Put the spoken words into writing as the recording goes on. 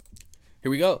Here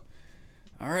we go.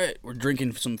 All right, we're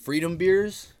drinking some Freedom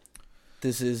beers.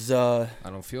 This is I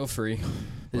don't feel free.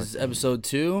 this is episode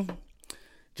 2.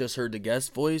 Just heard the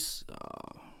guest voice.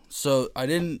 So I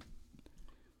didn't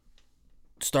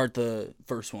start the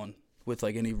first one with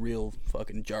like any real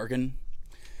fucking jargon.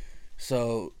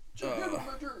 So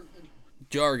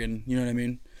jargon, you know what I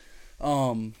mean?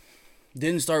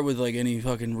 Didn't start with like any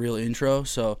fucking real intro.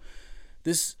 So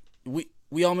this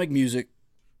we all make music.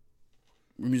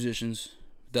 We're musicians.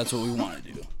 That's what we want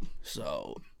to do.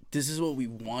 So this is what we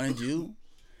want to do.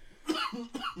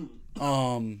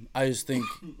 I just think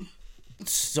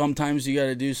sometimes you got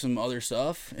to do some other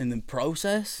stuff in the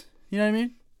process. You know what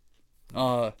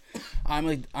I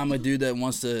mean? I'm a dude that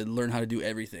wants to learn how to do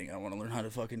everything. I want to learn how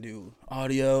to fucking do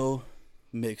audio,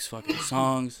 mix fucking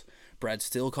songs. Brad's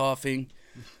still coughing.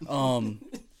 I want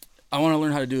to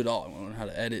learn how to do it all. I want to learn how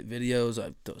to edit videos.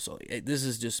 So this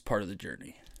is just part of the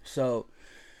journey. So,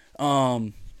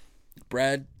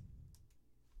 Brad,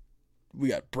 we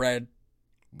got Brad.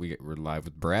 We're live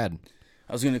with Brad.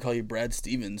 I was gonna call you Brad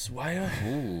Stevens. Why?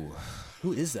 Ooh.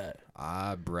 Who is that?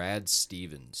 Brad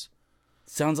Stevens.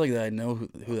 Sounds like that I know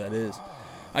who that is.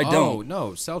 I Oh, don't.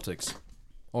 no, Celtics.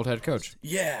 Old head coach.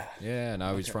 Yeah. Yeah,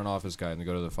 now he's front office guy and they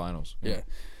go to the finals. Yeah.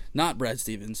 Not Brad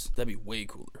Stevens. That'd be way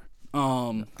cooler.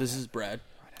 This is Brad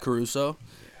Caruso.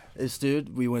 This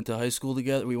dude, we went to high school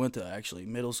together. We went to actually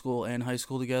middle school and high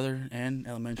school together, and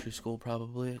elementary school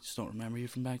probably. I just don't remember you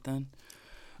from back then.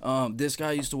 This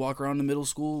guy used to walk around the middle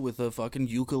school with a fucking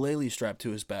ukulele strapped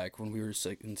to his back when we were in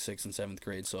 6th and 7th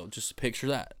grade. So just picture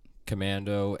that.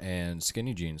 Commando and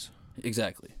skinny jeans.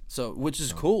 Exactly. So, which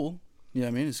is cool. You know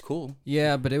what I mean? It's cool.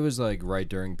 Yeah, but it was like right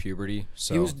during puberty.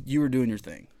 So You were doing your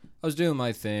thing. I was doing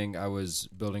my thing. I was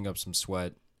building up some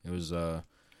sweat. It was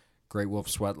Great Wolf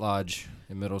Sweat Lodge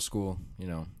in middle school. You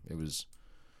know, it was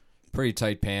pretty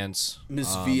tight pants.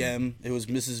 Miss VM. It was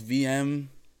Mrs. VM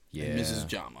Yeah. and Mrs.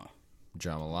 Jama.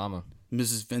 Jama Llama.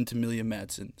 Mrs. Ventimiglia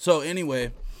Madsen. So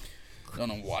anyway, I don't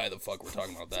know why the fuck we're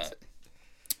talking about that.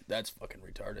 That's fucking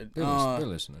retarded. They're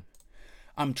listening.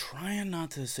 I'm trying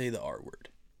not to say the R word.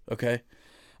 Okay?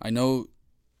 I know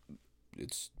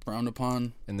it's frowned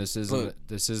upon. And this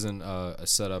isn't a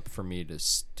setup for me to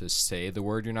say the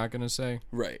word you're not going to say.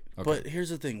 Right. Okay. But here's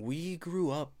the thing. We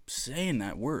grew up saying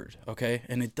that word, okay?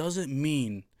 And it doesn't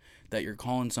mean that you're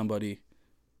calling somebody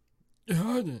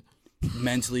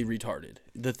mentally retarded.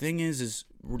 The thing is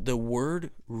the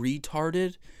word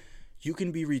retarded, you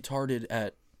can be retarded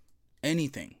at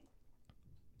anything.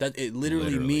 That it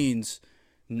literally means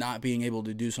not being able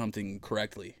to do something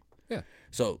correctly. Yeah.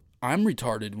 So I'm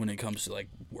retarded when it comes to like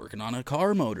working on a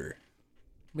car motor.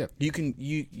 Yeah.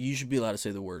 You should be allowed to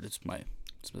say the word. It's my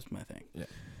thing. Yeah.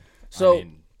 So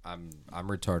I mean, I'm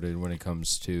retarded when it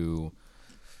comes to.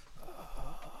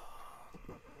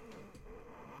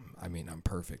 I mean, I'm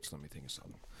perfect. Let me think of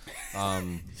something.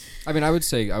 I mean, I would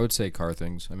say car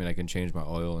things. I mean, I can change my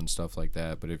oil and stuff like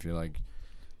that. But if you're like,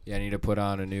 yeah, I need to put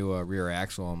on a new rear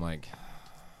axle, I'm like,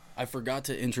 I forgot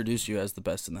to introduce you as the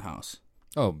best in the house.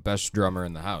 oh, best drummer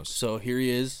in the house. So here he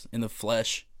is in the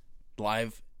flesh,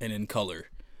 live and in color.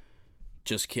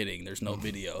 Just kidding. There's no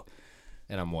video.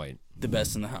 And I'm white. The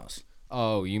best in the house.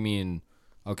 Oh, you mean,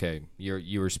 okay,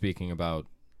 you were speaking about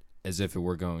as if it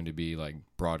were going to be like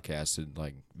broadcasted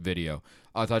like video.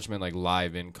 I thought you meant like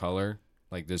live in color.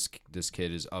 Like this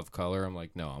kid is of color. I'm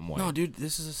like, no, I'm white. No, dude,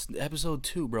 this is episode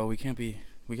 2, bro. We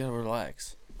gotta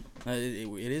relax.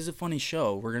 It is a funny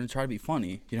show. We're gonna try to be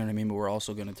funny, you know what I mean? But we're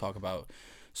also gonna talk about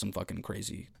some fucking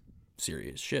crazy,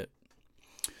 serious shit.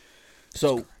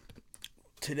 So,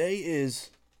 today is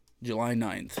July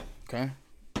 9th, okay?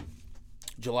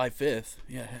 July 5th.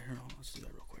 Yeah, here, let's do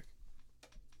that real quick.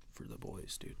 For the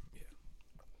boys, dude.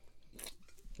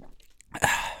 Yeah.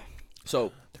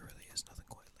 So, There really is nothing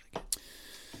quite like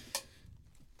it.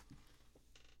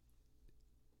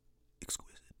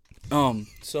 exquisite.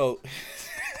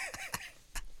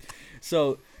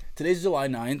 So today's July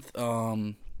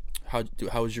 9th. How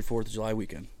was your 4th of July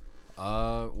weekend?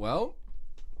 Well,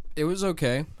 it was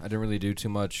okay. I didn't really do too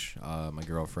much. My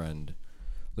girlfriend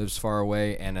lives far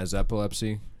away and has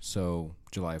epilepsy, so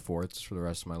July 4ths for the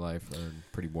rest of my life are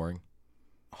pretty boring.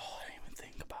 Oh, I didn't even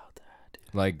think about that,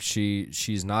 dude. Like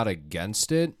she's not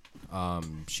against it.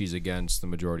 She's against the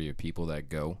majority of people that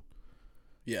go.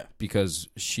 Yeah. Because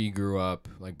she grew up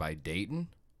like by Dayton,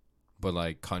 but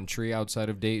like country outside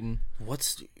of Dayton.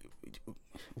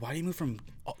 Why do you move from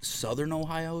southern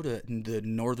Ohio to the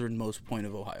northernmost point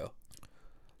of Ohio?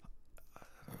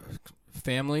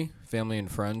 Family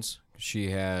and friends.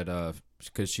 She had,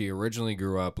 because she originally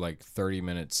grew up like 30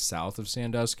 minutes south of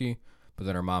Sandusky, but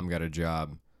then her mom got a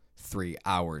job 3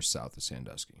 hours south of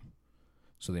Sandusky.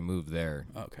 so they moved there.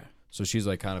 Okay. So she's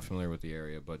like kind of familiar with the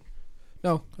area, but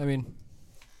no, I mean,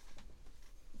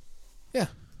 yeah.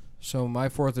 So my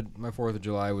 4th of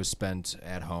July was spent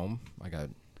at home.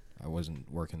 I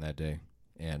wasn't working that day,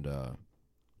 and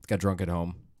got drunk at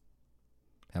home.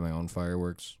 Had my own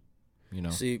fireworks, you know.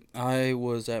 See, I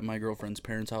was at my girlfriend's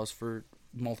parents' house for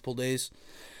multiple days,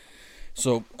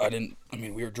 so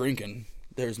we were drinking.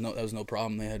 That was no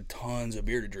problem. They had tons of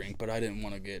beer to drink, but I didn't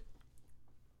want to get.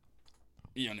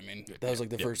 You know what I mean? That was like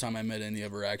the first time I met any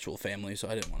of her actual family, so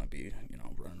I didn't want to be,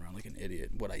 running around like an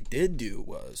idiot. What I did do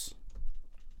was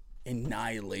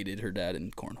annihilated her dad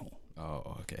in cornhole.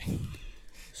 Oh, okay.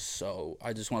 So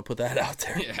I just want to put that out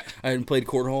there. Yeah. I hadn't played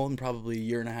cornhole in probably a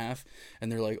year and a half,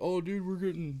 and they're like, "Oh, dude, we're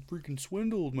getting freaking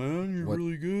swindled, man. You're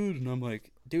really good." And I'm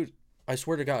like, "Dude, I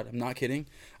swear to God, I'm not kidding.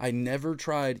 I never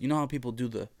tried. You know how people do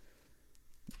the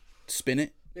spin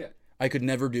it? Yeah. I could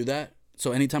never do that.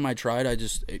 So anytime I tried, I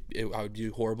would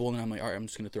do horrible, and I'm like, all right, I'm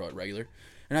just gonna throw it regular,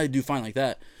 and I do fine like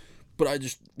that. But I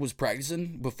just was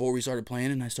practicing before we started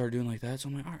playing, and I started doing like that. So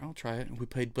I'm like, all right, I'll try it. And we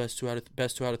played best two out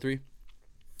of three.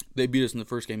 They beat us in the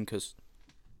first game because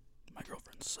my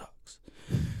girlfriend sucks.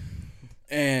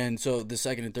 And so the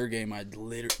second and third game, I'm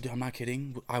not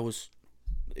kidding.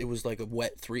 It was like a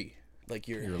wet 3. Like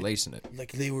you're lacing it.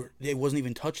 Like they wasn't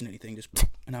even touching anything. Just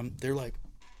they're like,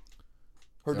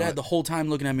 her dad the whole time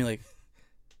looking at me like.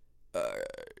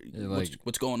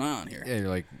 What's going on here? Yeah, you're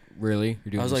like, really?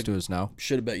 You're doing this to us now?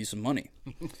 Should have bet you some money.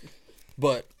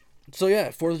 But, so yeah,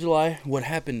 4th of July, what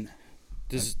happened,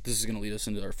 this is going to lead us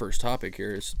into our first topic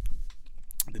here, is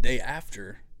the day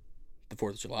after the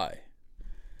 4th of July,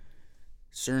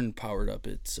 CERN powered up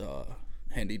its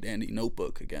handy-dandy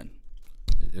notebook again.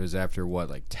 It was after, what,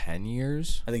 like 10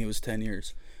 years? I think it was 10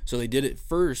 years. So they did it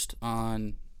first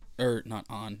in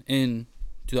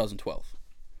 2012.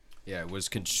 Yeah, it was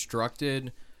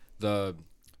constructed. So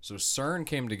CERN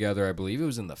came together, I believe it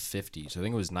was in the 50s. I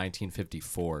think it was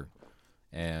 1954.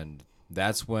 And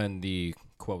that's when the,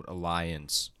 quote,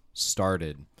 alliance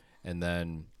started. And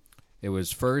then it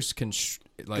was first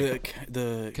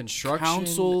the construction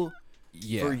Council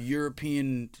for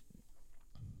European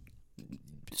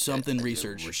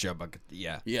research.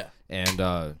 Yeah. Yeah.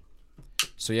 And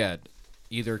so yeah,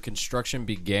 either construction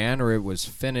began or it was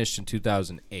finished in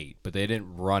 2008, but they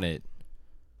didn't run it.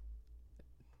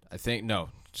 I think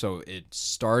no. So it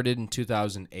started in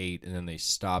 2008 and then they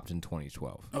stopped in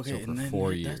 2012. Okay, so for and then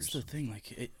 4 years. That's the thing.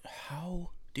 Like, how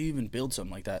do you even build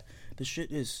something like that? The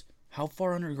shit is, how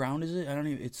far underground is it? I don't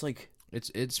even. It's like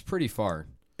it's pretty far.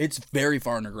 It's very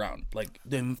far underground. Like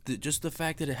just the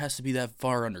fact that it has to be that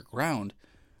far underground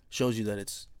shows you that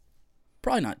it's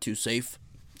probably not too safe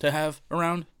to have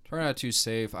around. Probably not too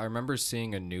safe. I remember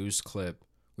seeing a news clip.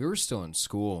 We were still in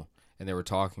school and they were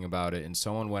talking about it, and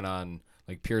someone went on.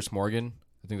 Like Piers Morgan,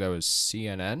 I think that was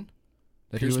CNN.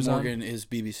 Piers Morgan is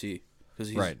BBC because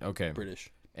he's right. Okay,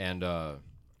 British, and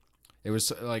it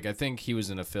was like I think he was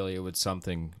an affiliate with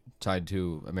something tied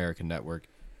to American Network.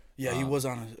 Yeah, he was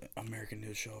on an American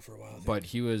news show for a while. But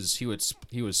he was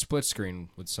split screen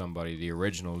with somebody, the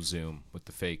original Zoom with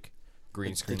the fake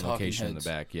green screen location in the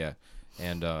back. Yeah,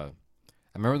 and I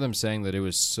remember them saying that it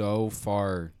was so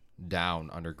far down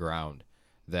underground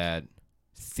that.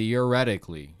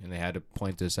 Theoretically, and they had to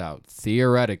point this out,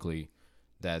 theoretically,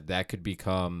 that could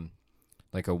become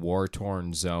like a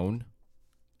war-torn zone,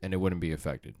 and it wouldn't be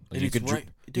affected. Like you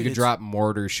could drop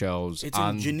mortar shells. It's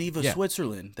in Geneva,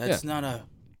 Switzerland. That's not a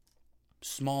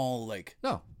small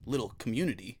little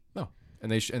community. No,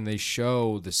 and they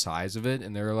show the size of it,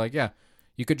 and they're like, yeah,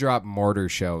 you could drop mortar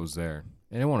shells there,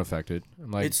 and it won't affect it.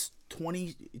 I'm like, it's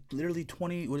 20.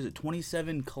 What is it?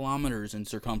 27 kilometers in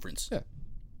circumference. Yeah.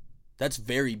 That's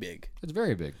very big. It's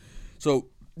very big. So,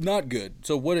 not good.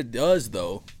 So, what it does,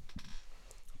 though,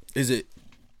 is it,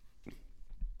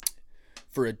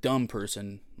 for a dumb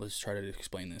person, let's try to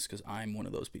explain this, because I'm one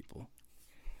of those people.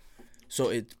 So,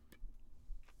 it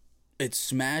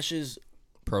smashes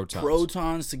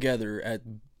protons together at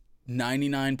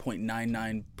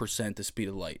 99.99% the speed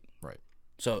of light. Right.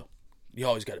 So, it's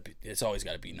always got to be 99.99,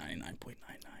 though, you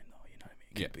know what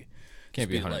I mean? Can't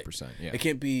be 100%. Yeah. It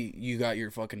can't be you got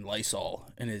your fucking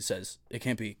Lysol and it says it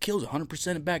can't be kills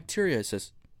 100% of bacteria. It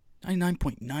says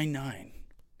 99.99.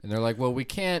 And they're like, well, we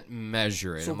can't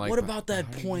measure it. So what about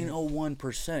that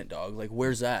 0.01%, dog? Like,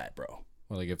 where's that, bro?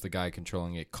 Well, like if the guy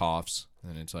controlling it coughs,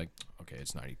 then it's like, okay,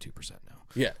 it's 92% now.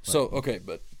 Yeah. So okay,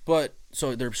 but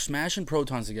so they're smashing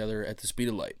protons together at the speed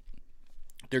of light.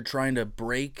 They're trying to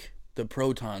break the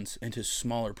protons into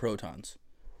smaller protons.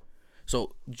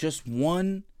 So just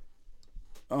one.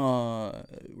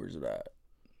 Where's it at?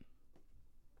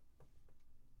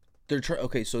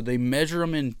 Okay, so they measure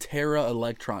them in tera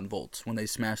electron volts when they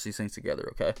smash these things together,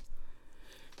 okay?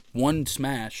 One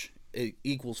smash it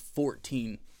equals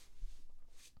 14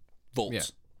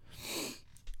 volts. Yeah.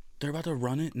 They're about to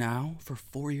run it now for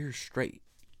 4 years straight.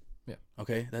 Yeah.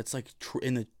 Okay, that's like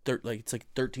it's like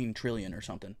 13 trillion or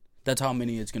something. That's how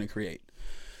many it's going to create.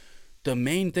 The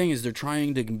main thing is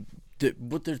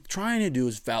what they're trying to do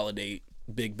is validate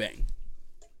Big Bang.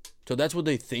 So that's what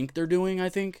they think they're doing, I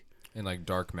think. And like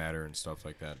dark matter and stuff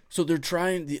like that. So they're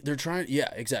trying,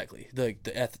 yeah, exactly. The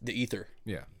ether.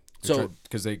 Yeah. So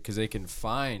because they can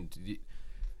find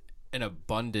an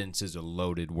abundance is a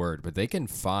loaded word, but they can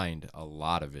find a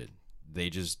lot of it. They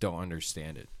just don't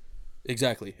understand it.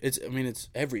 Exactly. It's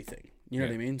everything. You know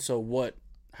what I mean? So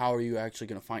how are you actually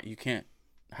going to find,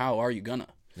 how are you gonna?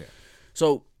 Yeah.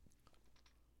 So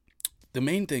the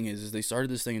main thing is they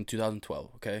started this thing in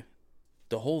 2012, okay?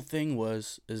 The whole thing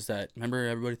is that, remember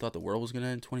everybody thought the world was going to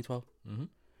end in 2012? Mm-hmm.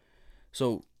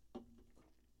 So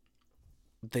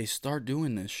they start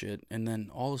doing this shit, and then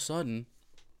all of a sudden,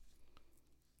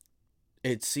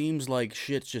 it seems like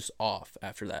shit's just off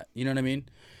after that. You know what I mean?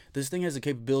 This thing has the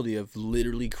capability of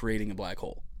literally creating a black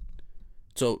hole.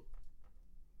 So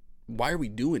why are we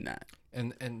doing that?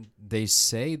 And they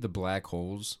say the black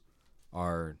holes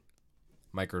are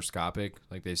microscopic.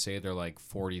 Like they say they're like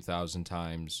 40,000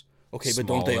 times. Okay, but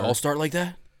don't they all start like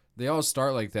that? They all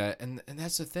start like that, and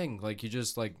that's the thing. Like you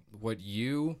just like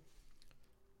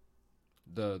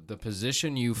the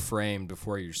position you framed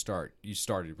before you started.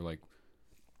 We're like,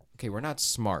 okay, we're not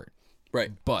smart,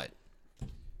 right? But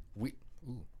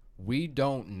we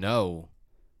don't know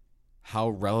how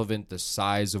relevant the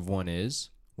size of one is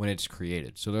when it's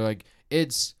created. So they're like,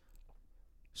 it's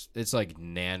like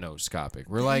nanoscopic.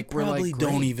 We're like, probably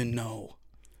great. Don't even know.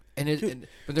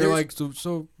 But they're like,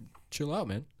 so chill out,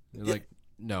 man. They're like,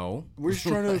 no. We're just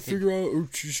trying to figure out, or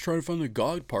just trying to find the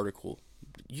God particle.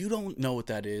 You don't know what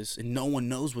that is, and no one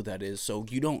knows what that is, so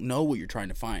you don't know what you're trying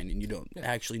to find, and you don't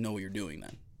actually know what you're doing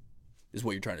then, is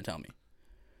what you're trying to tell me.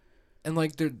 And,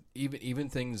 like, there even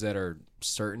things that are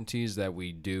certainties that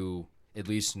we do at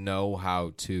least know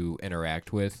how to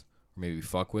interact with, or maybe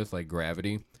fuck with, like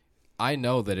gravity. I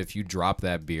know that if you drop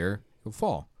that beer, it'll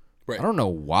fall. Right. I don't know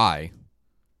why.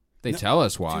 They tell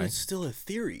us why. Dude, it's still a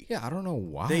theory. Yeah, I don't know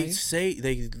why.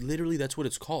 They literally, that's what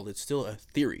it's called. It's still a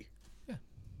theory. Yeah.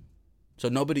 So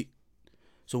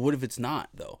what if it's not,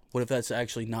 though? What if that's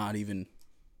actually not even,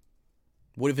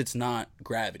 what if it's not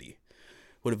gravity?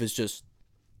 What if it's just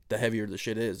the heavier the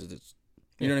shit is?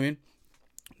 You know what I mean?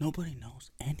 Nobody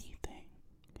knows anything.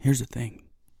 Here's the thing.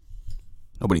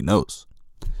 Nobody knows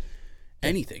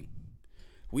anything.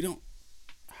 We don't,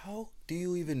 how do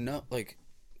you even know, like,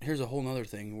 here's a whole nother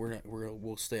thing.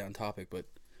 We'll stay on topic, but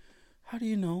how do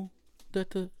you know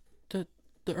that the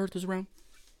Earth is round?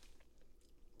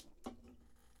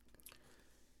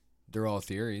 They're all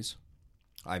theories.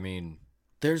 I mean,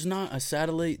 there's not a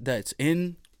satellite that's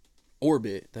in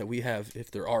orbit that we have,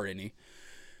 if there are any.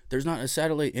 There's not a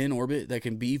satellite in orbit that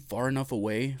can be far enough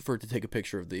away for it to take a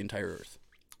picture of the entire Earth.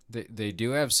 They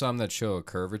do have some that show a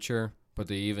curvature, but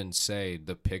they even say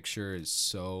the picture is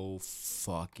so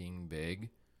fucking big.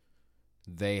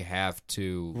 They have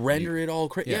to render it all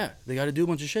crazy. Yeah, they got to do a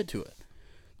bunch of shit to it.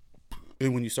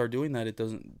 And when you start doing that,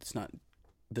 it's not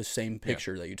the same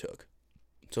picture that you took.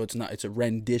 So it's a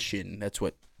rendition. That's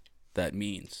what that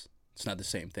means. It's not the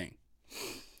same thing.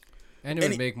 And it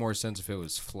would make more sense if it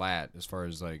was flat, as far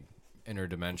as like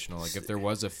interdimensional. Like if there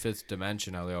was a fifth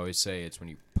dimension, how they always say it's when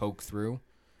you poke through.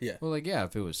 Yeah. Well, like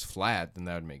if it was flat, then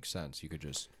that would make sense. You could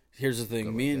just. Here's the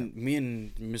thing. Me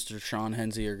and Mr. Sean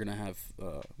Hensey are gonna have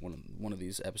one of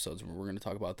these episodes where we're gonna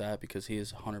talk about that, because he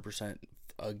is 100%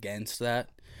 against that,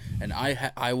 and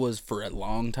I was for a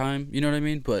long time. You know what I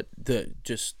mean? But the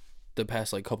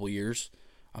past like couple years,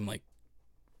 I'm like,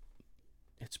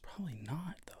 it's probably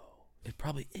not though. It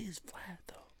probably is flat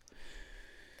though.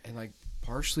 And like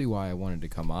partially why I wanted to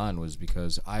come on was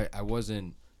because I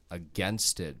wasn't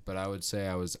against it, but I would say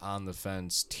I was on the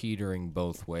fence, teetering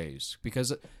both ways,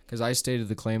 because I stated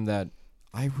the claim that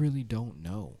I really don't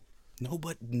know.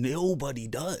 Nobody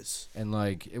does. And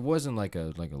like it wasn't like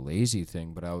a lazy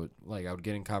thing, but I would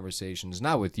get in conversations,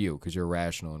 not with you because you're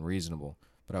rational and reasonable,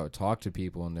 but I would talk to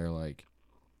people and they're like,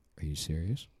 "Are you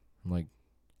serious?" I'm like,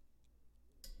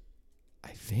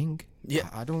 I think. Yeah.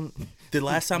 I don't. The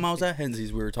last time I was at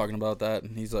Hensey's, we were talking about that,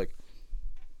 and he's like,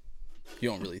 "You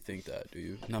don't really think that, do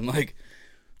you?" And I'm like,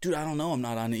 "Dude, I don't know. I'm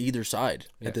not on either side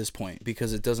at this point,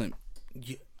 because it doesn't.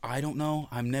 I don't know.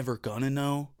 I'm never gonna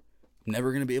know. I'm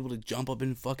never gonna be able to jump up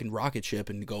in a fucking rocket ship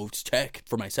and go check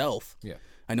for myself. Yeah.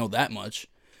 I know that much.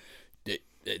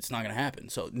 it's not gonna happen.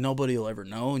 So nobody will ever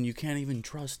know, and you can't even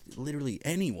trust literally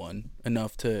anyone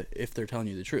enough to if they're telling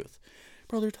you the truth,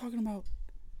 bro. They're talking about.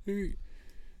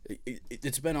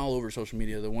 It's been all over social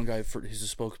media. The one guy, he's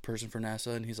a spokesperson for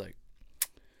NASA, and he's like,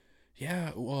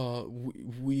 "Yeah,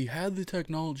 we had the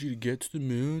technology to get to the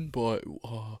moon, but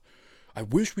I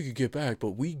wish we could get back,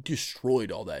 but we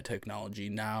destroyed all that technology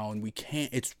now, and we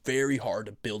can't. It's very hard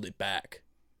to build it back."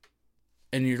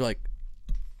 And you're like,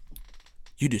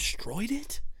 "You destroyed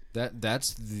it?"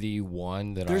 That's the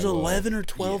one that there's 11 or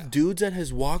 12 dudes that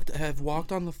have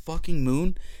walked on the fucking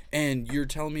moon, and you're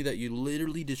telling me that you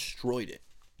literally destroyed it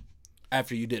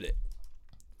after you did it.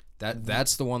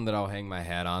 That's the one that I'll hang my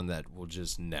hat on. That will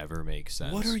just never make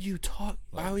sense. What are you talking?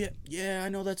 Oh yeah, I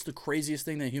know that's the craziest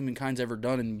thing that humankind's ever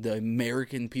done, and the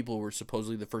American people were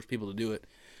supposedly the first people to do it.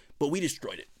 But we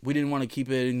destroyed it. We didn't want to keep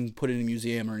it and put it in a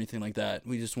museum or anything like that.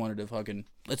 We just wanted to fucking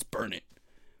let's burn it.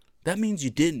 That means you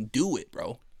didn't do it,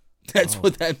 bro. That's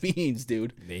what that means,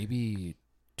 dude. Maybe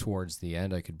towards the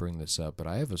end I could bring this up, but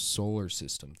I have a solar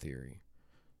system theory.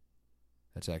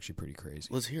 That's actually pretty crazy.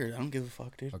 Let's hear it. I don't give a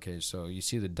fuck, dude. Okay, so you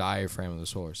see the diaphragm of the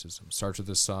solar system. Starts with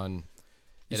the sun.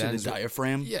 You said the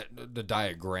diaphragm? Yeah, the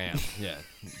diagram. Yeah.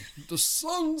 The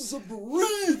sun's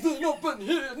breathing up in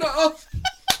here now.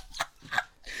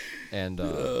 And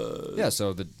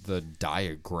so the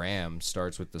diagram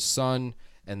starts with the sun,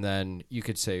 and then you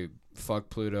could say fuck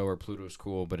Pluto or Pluto's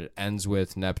cool, but it ends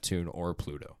with Neptune or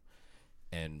Pluto.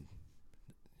 And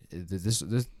this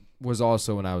was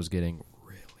also when I was getting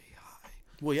really high.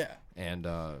 Well, yeah. And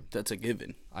that's a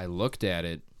given. I looked at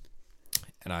it,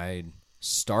 and I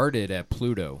started at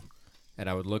Pluto, and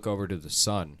I would look over to the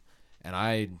sun, and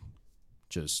I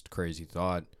just crazy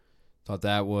thought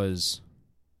that was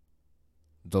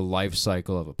the life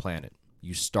cycle of a planet.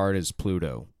 You start as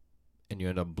Pluto, and you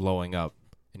end up blowing up,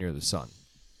 and you're the sun.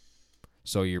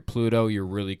 So you're Pluto, you're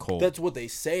really cold. That's what they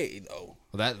say, though.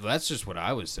 Well, that's just what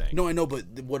I was saying. No, I know, but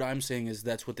what I'm saying is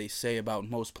that's what they say about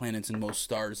most planets and most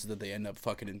stars, is that they end up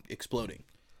fucking exploding.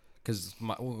 Because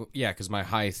my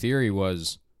high theory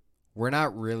was we're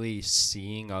not really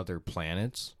seeing other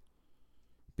planets.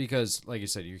 Because, like you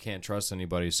said, you can't trust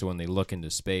anybody, so when they look into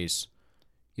space,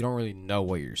 you don't really know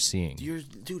what you're seeing.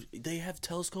 Dude, they have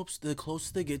telescopes. The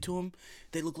closest they get to them,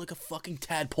 they look like a fucking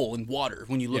tadpole in water.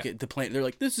 When you look at the planet, they're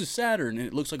like, "This is Saturn," and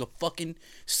it looks like a fucking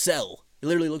cell. It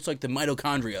literally looks like the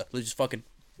mitochondria. They just fucking.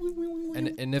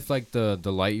 And if like the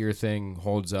light year thing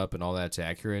holds up and all that's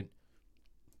accurate,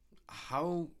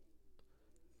 how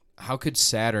could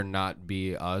Saturn not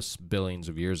be us billions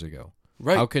of years ago?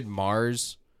 Right. How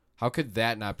could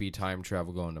that not be time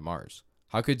travel going to Mars?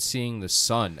 How could seeing the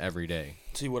sun every day?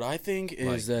 See, what I think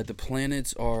is that the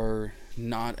planets are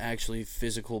not actually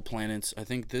physical planets. I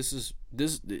think this is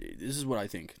what I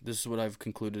think. This is what I've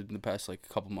concluded in the past like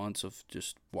a couple months of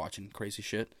just watching crazy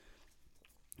shit.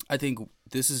 I think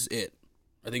this is it.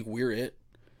 I think we're it.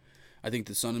 I think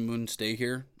the sun and moon stay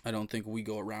here. I don't think we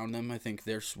go around them. I think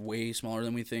they're way smaller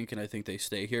than we think, and I think they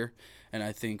stay here. And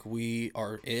I think we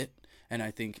are it. And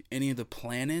I think any of the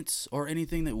planets or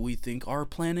anything that we think are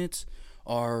planets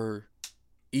are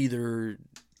either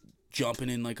jumping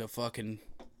in like a fucking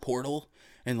portal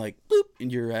and like boop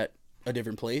and you're at a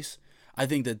different place. I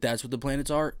think that that's what the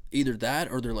planets are. Either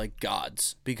that or they're like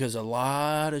gods, because a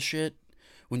lot of shit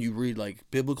when you read like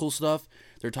biblical stuff,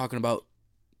 they're talking about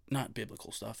not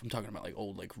biblical stuff. I'm talking about like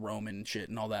old like Roman shit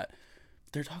and all that.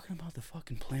 They're talking about the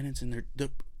fucking planets in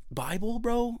the Bible,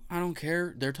 bro. I don't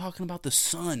care. They're talking about the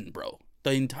sun, bro.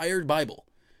 The entire Bible.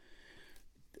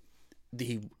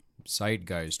 The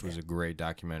Zeitgeist was a great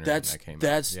documentary that came out.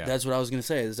 That's what I was gonna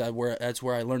say. That's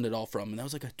where I learned it all from, and that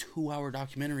was like a 2-hour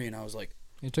documentary, and I was like,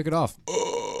 you took it off.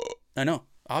 I know,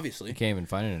 obviously. You can't even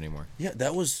find it anymore. Yeah,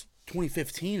 that was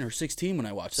 2015 or 16 when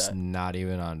I watched that. It's not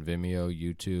even on Vimeo,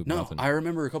 YouTube. No, nothing. I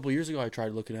remember a couple years ago I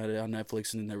tried looking at it on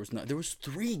Netflix, and there was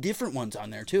 3 different ones on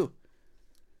there too.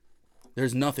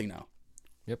 There's nothing now.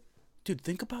 Yep. Dude,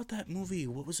 think about that movie.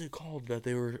 What was it called? That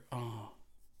they were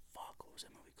what was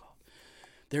that movie called?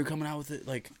 They were coming out with it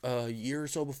like a year or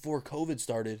so before COVID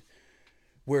started,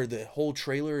 where the whole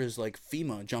trailer is like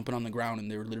FEMA jumping on the ground and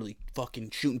they were literally fucking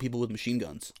shooting people with machine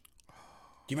guns. Do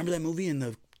you remember that movie? And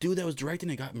the dude that was directing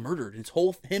it got murdered.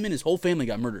 Him and his whole family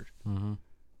got murdered. Mm-hmm.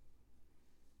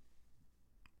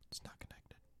 It's not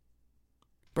connected.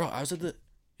 Bro, I was at the...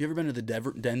 You ever been to the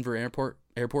Denver airport?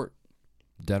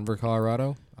 Denver,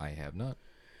 Colorado? I have not.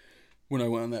 When I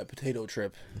went on that potato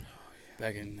trip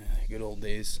back in the good old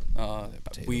days, on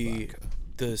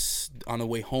the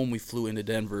way home we flew into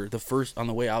Denver. On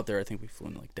the way out there, I think we flew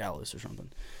into like Dallas or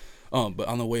something. But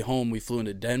on the way home we flew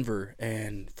into Denver,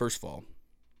 and first of all,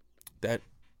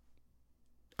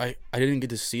 I didn't get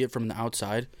to see it from the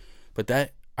outside, but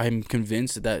I'm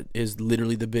convinced that is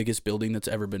literally the biggest building that's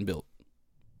ever been built.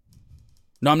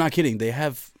 No, I'm not kidding. They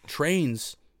have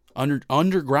trains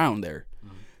underground there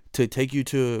to take you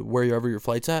to wherever your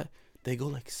flight's at. They go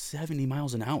like 70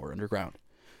 miles an hour underground.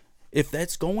 If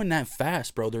that's going that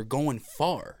fast, bro, they're going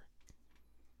far.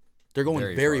 They're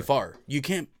going very far.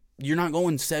 You're not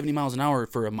going 70 miles an hour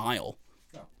for a mile.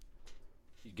 No.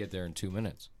 You get there in 2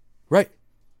 minutes. Right.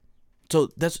 So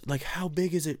that's like, how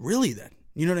big is it really then?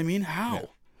 You know what I mean? How? Yeah.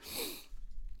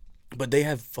 But they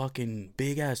have fucking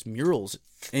big ass murals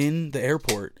in the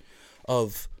airport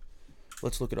of,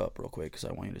 let's look it up real quick because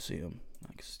I want you to see them.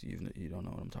 Because you don't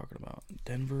know what I'm talking about.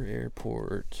 Denver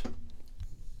Airport.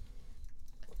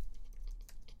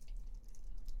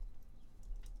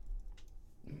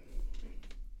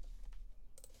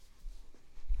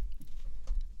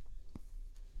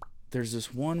 There's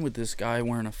this one with this guy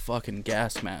wearing a fucking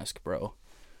gas mask, bro.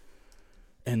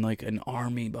 And like an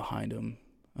army behind him.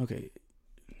 Okay.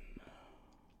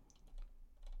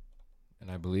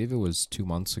 And I believe it was 2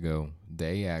 months ago.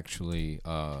 They actually,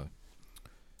 I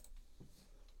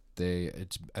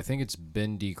think it's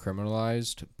been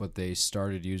decriminalized, but they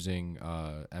started using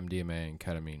MDMA and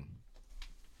ketamine.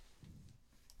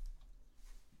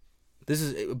 This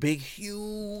is a big,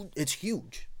 huge. It's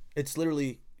huge. It's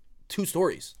literally 2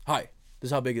 stories high. This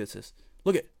is how big this is.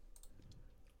 Look at.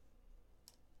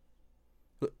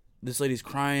 Look, this lady's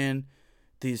crying.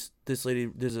 This lady.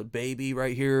 There's a baby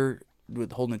right here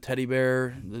with holding a teddy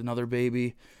bear. Another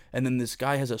baby, and then this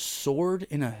guy has a sword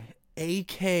and a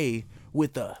AK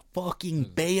with a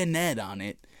fucking bayonet on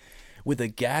it, with a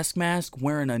gas mask,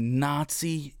 wearing a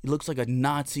Nazi. It looks like a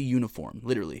Nazi uniform,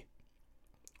 literally,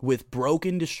 with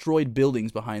broken, destroyed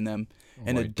buildings behind them,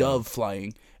 and a dove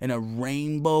flying, and a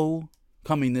rainbow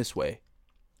coming this way.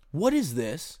 What is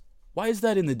this? Why is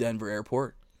that in the Denver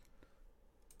airport?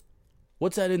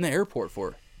 What's that in the airport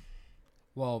for?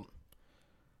 Well,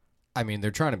 I mean,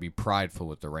 they're trying to be prideful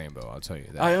with the rainbow, I'll tell you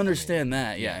that. I understand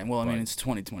that, yeah. Well, I mean, it's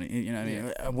 2020. You know what I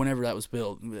mean? Yeah. Whenever that was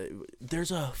built,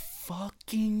 there's a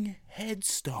fucking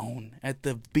headstone at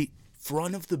the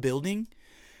front of the building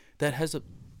that has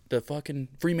the fucking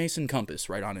Freemason compass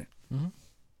right on it. Mm-hmm.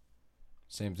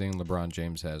 Same thing LeBron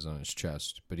James has on his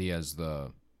chest, but he has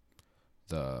the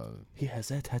he has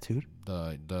that tattooed?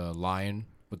 The lion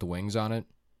with the wings on it.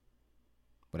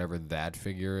 Whatever that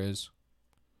figure is.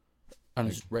 On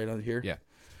his, right on here? Yeah.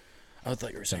 I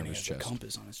thought you were saying he has a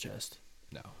compass on his chest.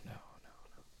 No.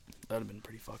 That would have been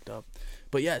pretty fucked up.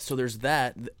 But yeah, so there's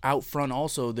that. Out front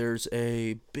also, there's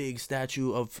a big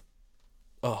statue of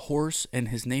a horse, and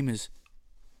his name is...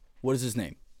 What is his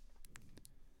name?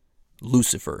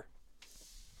 Lucifer.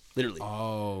 Literally.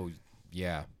 Oh,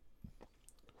 yeah.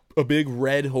 A big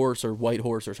red horse or white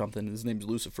horse or something. His name's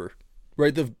Lucifer.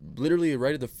 Literally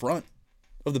right at the front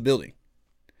of the building.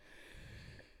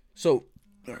 So,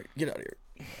 all right, get out of here.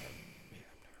 Yeah,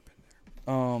 I've never been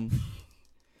there.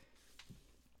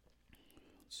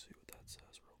 Let's see what that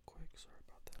says real quick. Sorry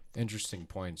about that. Interesting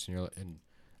points. And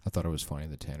I thought it was funny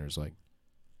that Tanner's like,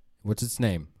 "What's its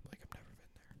name?" Like, I've never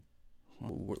been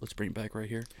there. Well, let's bring it back right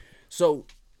here. So,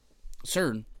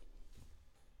 CERN.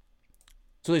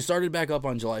 So they started back up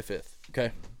on July 5th.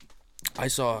 Okay, I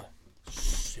saw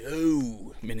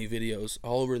so many videos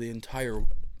all over the entire,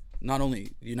 not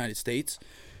only the United States,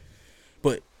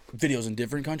 but videos in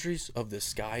different countries of the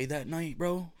sky that night,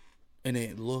 bro. And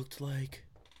it looked like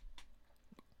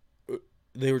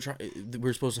we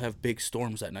were supposed to have big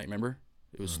storms that night, remember?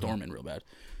 It was storming real bad.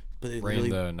 But it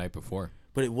rained the night before.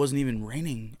 But it wasn't even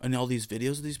raining in all these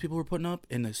videos that these people were putting up,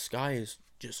 and the sky is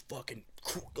just fucking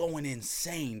going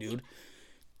insane, dude.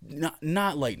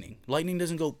 Not lightning. Lightning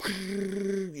doesn't go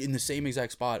in the same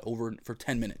exact spot over for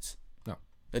 10 minutes. No.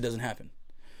 That doesn't happen.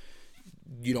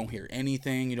 You don't hear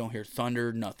anything. You don't hear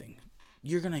thunder, nothing.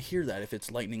 You're going to hear that if it's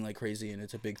lightning like crazy and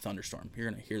it's a big thunderstorm. You're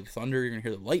going to hear the thunder. You're going to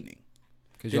hear the lightning.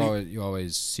 Because you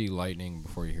always see lightning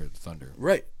before you hear the thunder.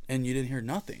 Right. And you didn't hear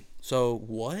nothing. So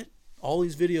what? All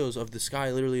these videos of the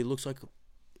sky literally looks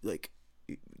like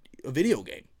a video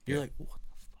game. You're like, what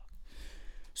the fuck?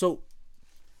 So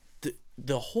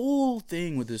the whole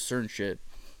thing with this CERN shit,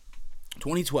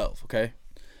 2012, okay?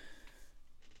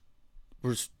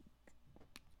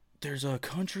 There's a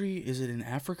country, is it in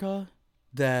Africa,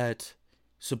 that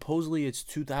supposedly it's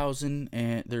 2000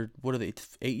 and they're, what are they,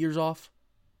 8 years off?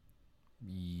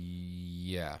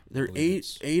 Yeah. They're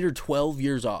 8 or 12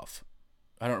 years off.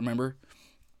 I don't remember.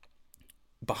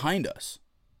 Behind us.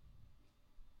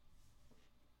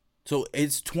 So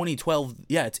it's 2012.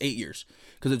 Yeah, it's 8 years.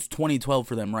 Because it's 2012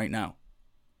 for them right now.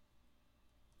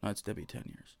 No, it's definitely 10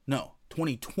 years. No,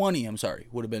 2020, I'm sorry,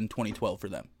 would have been 2012 for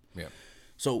them. Yeah.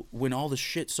 So when all the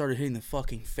shit started hitting the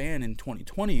fucking fan in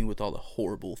 2020 with all the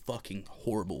horrible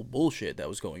bullshit that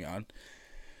was going on,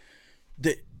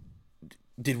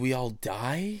 did we all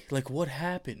die? Like, what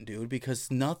happened, dude? Because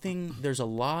there's a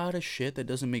lot of shit that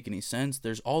doesn't make any sense.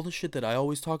 There's all the shit that I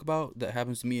always talk about that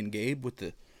happens to me and Gabe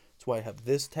that's why I have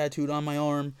this tattooed on my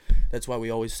arm. That's why we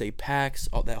always say PAX,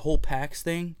 that whole PAX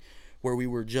thing, where we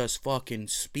were just fucking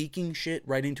speaking shit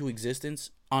right into existence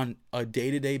on a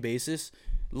day-to-day basis,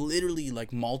 literally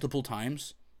like multiple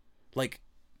times. Like,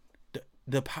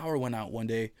 the power went out one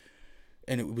day,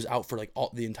 and it was out for like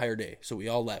the entire day. So we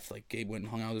all left. Like, Gabe went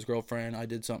and hung out with his girlfriend. I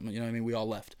did something, you know what I mean? We all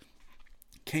left.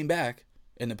 Came back,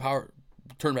 and the power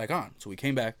turned back on. So we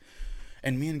came back,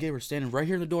 and me and Gabe were standing right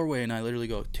here in the doorway, and I literally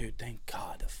go, dude, thank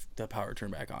God the power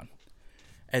turned back on.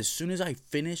 As soon as I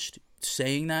finished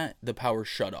saying that, the power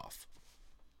shut off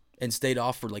and stayed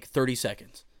off for like 30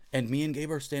 seconds. And me and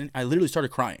Gabe are standing. I literally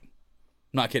started crying.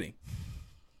 I'm not kidding.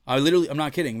 I'm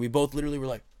not kidding. We both literally were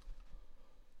like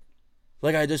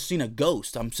I just seen a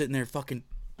ghost. I'm sitting there fucking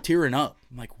tearing up.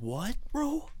 I'm like, what,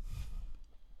 bro?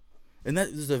 And that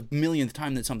is the millionth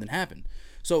time that something happened.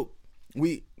 So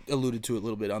we alluded to it a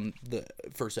little bit on the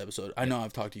first episode. I know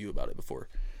I've talked to you about it before,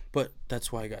 but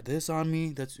that's why I got this on me.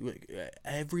 That's like,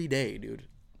 every day, dude.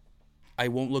 I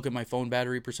won't look at my phone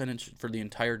battery percentage for the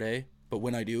entire day, but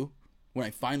when I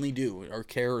finally do or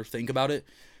care or think about it,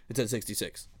 it's at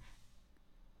 66.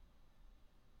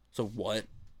 So what?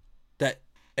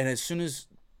 And as soon as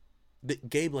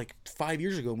Gabe, like 5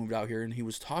 years ago, moved out here, and he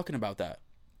was talking about that,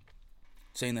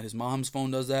 saying that his mom's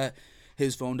phone does that,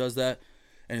 his phone does that,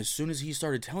 and as soon as he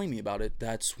started telling me about it,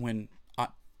 that's when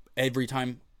every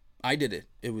time I did it,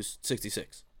 it was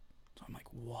 66. So I'm like,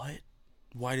 what?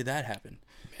 Why did that happen?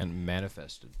 And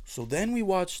manifested. So then we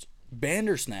watched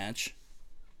Bandersnatch,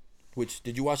 which,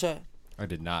 did you watch that? I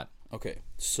did not. Okay,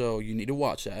 so you need to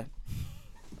watch that.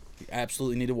 You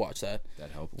absolutely need to watch that.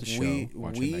 That helped the show.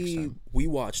 Watch it next time. We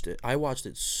watched it. I watched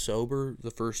it sober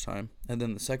the first time, and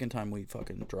then the second time we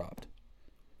fucking dropped.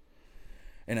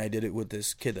 And I did it with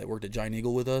this kid that worked at Giant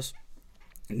Eagle with us.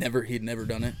 He'd never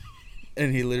done it,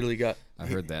 and he literally got. I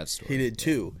heard that story. He did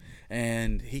too,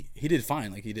 and he did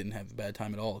fine. Like, he didn't have a bad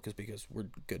time at all because we're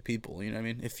good people. You know what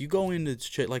I mean? If you go into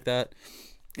shit like that,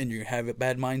 and you have a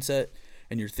bad mindset,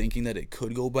 and you're thinking that it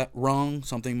could go wrong,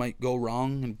 something might go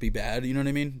wrong and be bad, you know what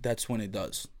I mean? That's when it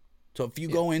does. So if you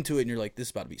go into it and you're like, this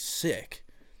is about to be sick,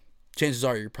 chances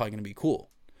are you're probably going to be cool.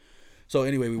 So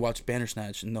anyway, we watched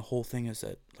Bandersnatch, and the whole thing is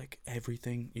that, like,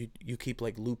 everything, you keep,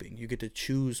 like, looping. You get to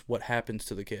choose what happens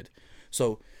to the kid.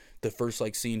 So the first,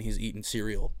 like, scene, he's eating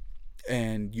cereal,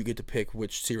 and you get to pick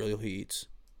which cereal he eats.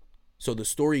 So the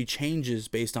story changes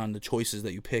based on the choices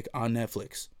that you pick on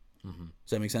Netflix. Mm-hmm. Does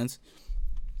that make sense?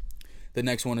 The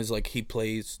next one is like he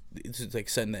plays. It's like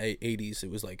set in the 80s.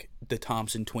 It was like the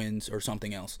Thompson Twins or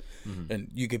something else, and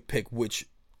you could pick which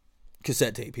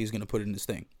cassette tape he's gonna put in this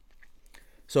thing.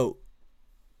 So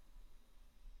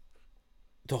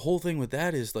the whole thing with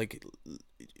that is like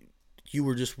you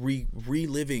were just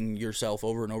reliving yourself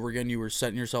over and over again. You were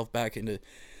setting yourself back into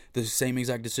the same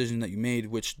exact decision that you made,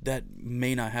 which that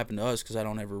may not happen to us because I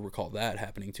don't ever recall that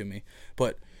happening to me.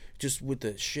 But just with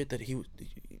the shit that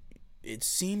it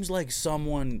seems like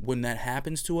someone, when that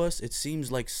happens to us, it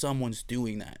seems like someone's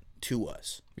doing that to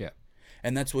us. Yeah.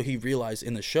 And that's what he realized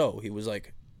in the show. He was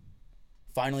like,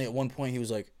 finally at one point he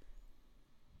was like,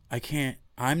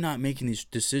 I'm not making these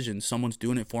decisions. Someone's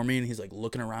doing it for me. And he's like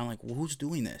looking around like, well, who's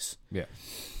doing this? Yeah.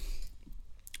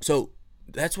 So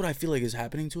that's what I feel like is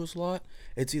happening to us a lot.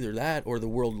 It's either that or the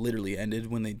world literally ended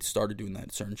when they started doing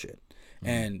that certain shit. Mm-hmm.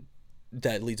 And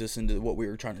that leads us into what we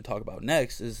were trying to talk about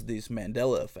next is these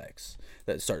Mandela effects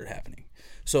that started happening.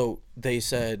 So they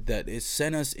said that it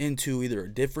sent us into either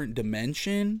a different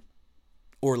dimension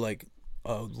or like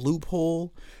a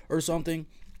loophole or something,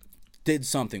 did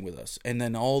something with us. And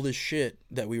then all this shit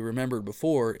that we remembered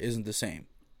before isn't the same.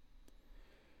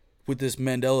 With this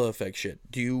Mandela effect shit,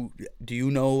 do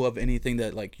you know of anything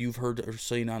that like you've heard or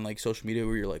seen on like social media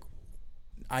where you're like,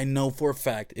 I know for a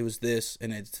fact it was this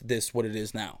and it's this what it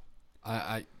is now?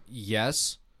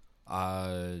 Yes.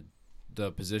 The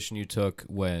position you took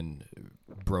when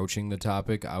broaching the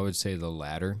topic, I would say the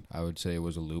latter. I would say it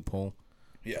was a loophole.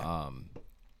 Yeah.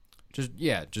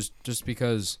 Just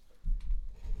because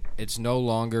it's no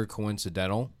longer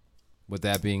coincidental. With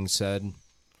that being said,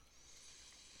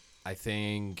 I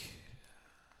think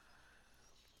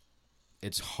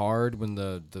it's hard when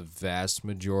the vast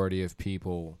majority of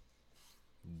people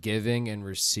giving and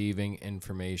receiving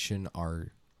information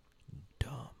are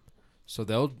dumb. So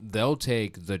they'll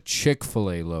take the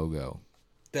Chick-fil-A logo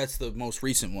That's the most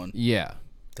recent one. Yeah.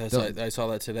 I saw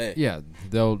that today. Yeah,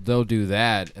 they'll do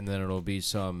that, and then it'll be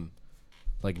some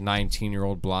like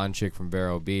 19-year-old blonde chick from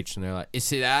Vero Beach, and they're like, "You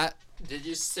see that? Did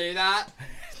you see that?"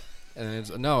 And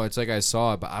it's like I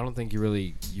saw it, but I don't think you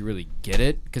really get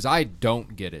it, because I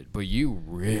don't get it, but you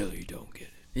really don't get it.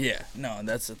 Yeah, no, and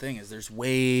that's the thing is there's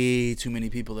way too many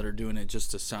people that are doing it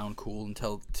just to sound cool and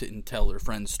tell their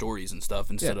friends stories and stuff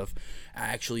instead of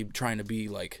actually trying to be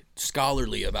like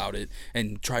scholarly about it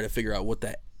and try to figure out what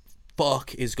the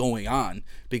fuck is going on,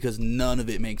 because none of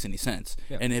it makes any sense.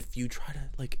 Yeah. And if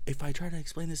I try to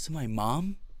explain this to my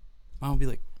mom will be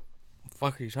like, "What the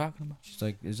fuck are you talking about?" She's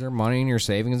like, "Is there money in your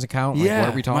savings account? Like, what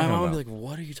are we talking about?" My mom would be like,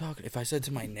 "What are you talking?" If I said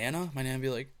to my nana would be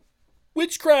like,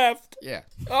 "Witchcraft." Yeah.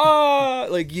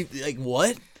 Like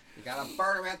what? You gotta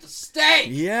burn him at the stake.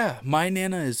 Yeah, my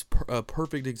nana is a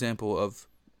perfect example of,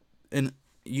 and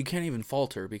you can't even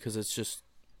fault her because it's just,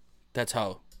 that's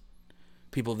how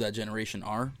people of that generation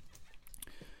are.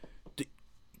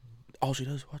 All she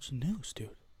does is watch the news, dude.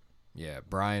 Yeah,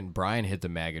 Brian hit the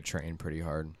MAGA train pretty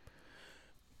hard.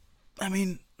 I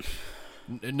mean,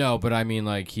 no, but I mean,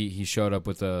 like he showed up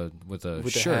with a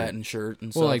shirt. hat and shirt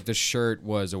and stuff. Well, like the shirt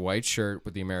was a white shirt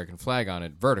with the American flag on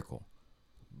it, vertical,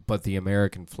 but the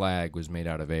American flag was made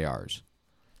out of ARs.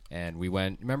 And we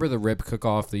went. Remember the rib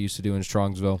cook-off they used to do in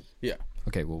Strongsville? Yeah.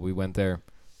 Okay, well we went there.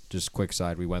 Just quick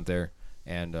side, we went there,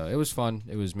 and it was fun.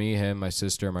 It was me, him, my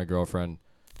sister, my girlfriend,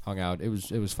 hung out. It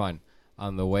was fun.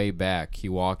 On the way back, he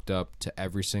walked up to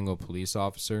every single police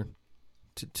officer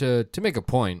to make a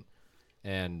point.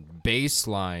 And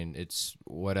baseline, it's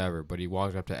whatever, but he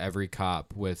walked up to every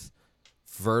cop with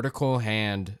vertical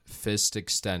hand, fist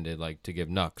extended, like to give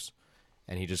knucks.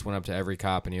 And he just went up to every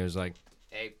cop and he was like,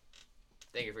 "Hey,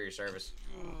 thank you for your service.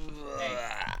 Hey,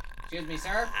 excuse me,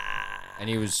 sir." And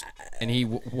he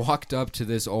walked up to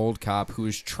this old cop who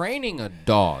was training a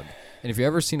dog. And if you've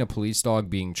ever seen a police dog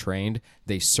being trained,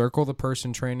 they circle the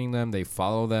person training them, they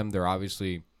follow them. They're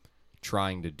obviously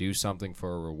trying to do something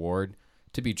for a reward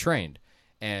to be trained.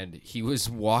 And he was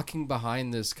walking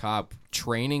behind this cop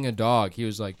training a dog. He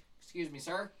was like, "Excuse me,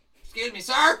 sir. Excuse me,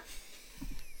 sir."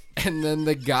 And then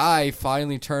the guy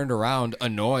finally turned around,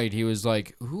 annoyed. He was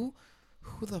like, Who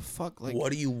the fuck? Like,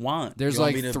 what do you want? There's you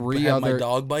want like me to three have other my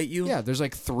dog bite you? Yeah, there's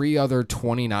like 3 other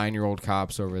 29-year-old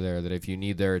cops over there that if you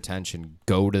need their attention,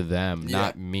 go to them,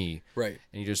 not me. Right.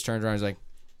 And he just turned around and was like,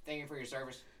 "Thank you for your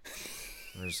service."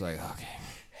 We're just like, okay.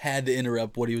 Had to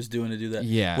interrupt what he was doing to do that.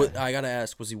 Yeah. I gotta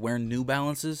ask, was he wearing New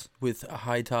Balances with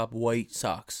high top white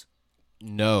socks?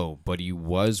 No, but he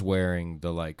was wearing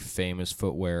the like famous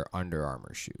footwear Under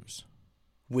Armour shoes.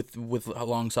 With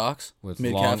long socks? With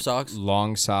mid-calf socks?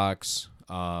 Long socks.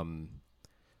 Old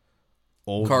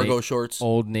cargo shorts.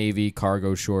 Old Navy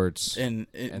cargo shorts. And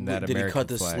that did American he cut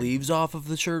the flag. sleeves off of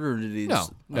the shirt, or did he? No,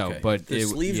 but the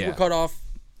sleeves were cut off.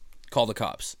 Call the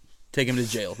cops. Take him to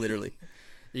jail, literally.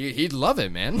 He'd love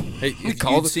it, man. Hey,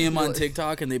 you'd see him on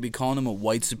TikTok, and they'd be calling him a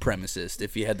white supremacist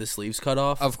if he had the sleeves cut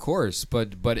off. Of course,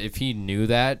 but if he knew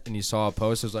that and he saw a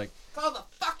post, it was like, "Call the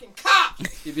fucking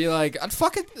cops!" He'd be like,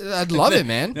 I'd love it,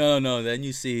 man. No. Then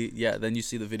you see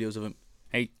the videos of him.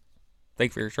 "Hey, thank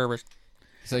you for your service."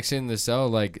 He's like sitting in the cell,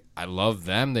 like, "I love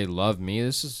them. They love me.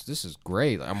 This is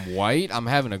great. I'm white. I'm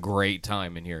having a great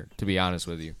time in here, to be honest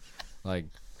with you." Like,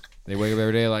 they wake up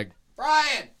every day like,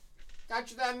 "Brian, got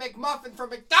you that McMuffin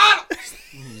from McDonald's."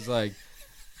 He's like,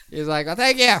 "Oh,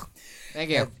 thank you."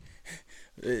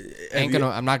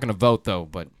 I'm not gonna vote though.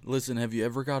 But listen, have you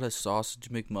ever got a sausage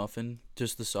McMuffin,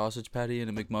 just the sausage patty and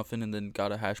a McMuffin, and then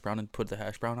got a hash brown and put the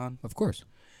hash brown on? Of course.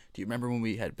 Do you remember when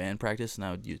we had band practice and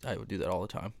I would do that all the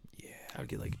time? Yeah, I would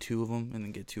get like 2 of them and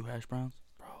then get 2 hash browns.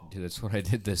 Bro, dude, that's what I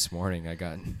did this morning. I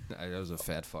was a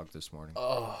fat fuck this morning.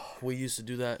 Oh, we used to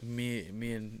do that. Me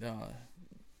and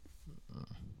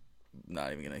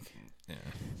not even gonna. Yeah.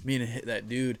 Me and that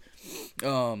dude,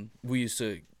 we used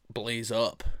to blaze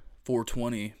up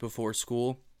 420 before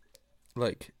school,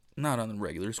 like not on the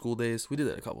regular school days. We did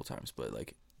that a couple times, but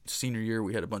like senior year,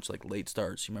 we had a bunch of like late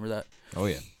starts. You remember that? Oh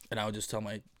yeah. And I would just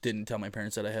didn't tell my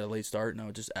parents that I had a late start, and I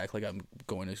would just act like I'm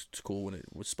going to school when it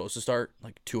was supposed to start,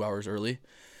 like 2 hours early.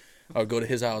 I would go to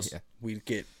his house. Yeah. We'd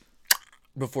get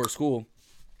before school,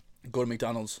 go to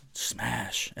McDonald's,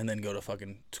 smash, and then go to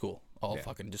fucking school. All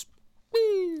fucking just.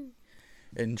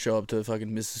 And show up to fucking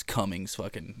Mrs. Cummings'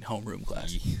 fucking homeroom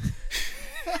class.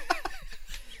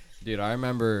 Dude, I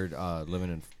remember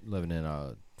living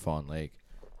in Fawn Lake.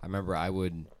 I remember I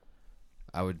would.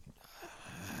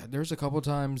 There's a couple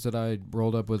times that I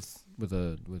rolled up with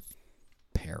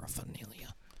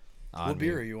paraphernalia. What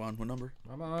beer are you on? What number?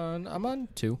 I'm on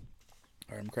 2. All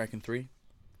right, I'm cracking 3.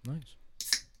 Nice.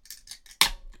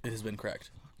 It has been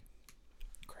cracked.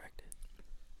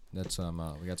 That's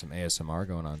we got some ASMR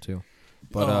going on too.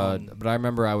 But I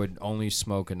remember I would only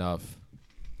smoke enough,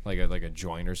 like a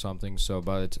joint or something. So,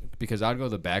 because I'd go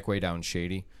the back way down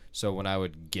Shady. So when I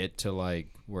would get to like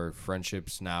where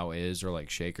Friendships now is, or like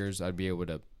Shakers, I'd be able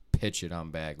to pitch it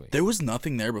on Bagley. There was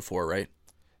nothing there before, right?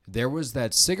 There was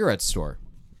that cigarette store,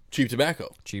 Cheap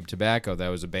Tobacco. Cheap Tobacco, that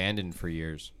was abandoned for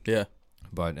years. Yeah.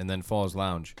 And then Falls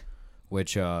Lounge,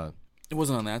 which it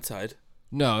wasn't on that side.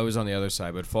 no, it was on the other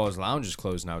side. But Falls Lounge is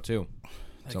closed now too.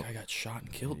 That guy got shot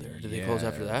and killed there. Did they close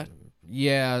after that?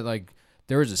 Yeah, like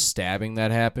there was a stabbing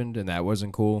that happened, and that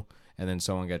wasn't cool. And then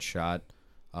someone got shot.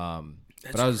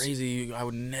 That's crazy. I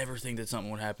would never think that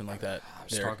something would happen like that. I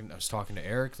was talking to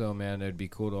Eric though, man. It'd be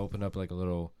cool to open up like a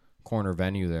little corner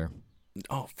venue there.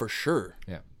 Oh, for sure.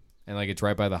 Yeah, and like it's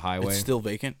right by the highway. It's still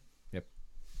vacant. Yep.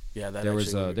 Yeah, there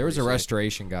was a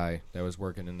restoration guy that was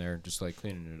working in there, just like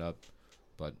cleaning it up.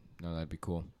 But no, that'd be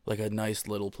cool. Like a nice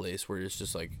little place where it's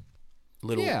just like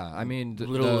little. Yeah, I mean,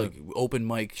 like open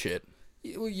mic shit.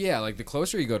 Well, yeah, like the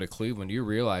closer you go to Cleveland, you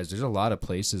realize there's a lot of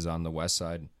places on the west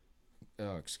side.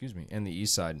 And the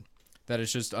east side, that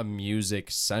is just a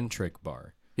music-centric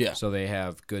bar. Yeah. So they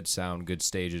have good sound, good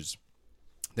stages.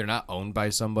 They're not owned by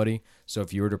somebody, so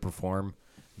if you were to perform,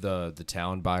 the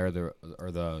talent buyer or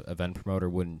the event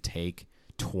promoter wouldn't take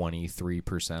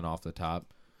 23% off the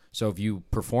top. So if you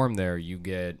perform there, you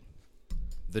get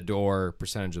the door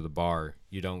percentage of the bar.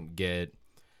 You don't get,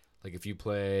 like if you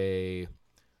play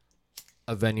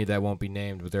a venue that won't be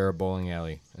named, but they're a bowling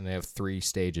alley, and they have 3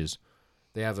 stages.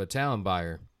 They have a talent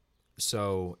buyer,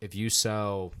 so if you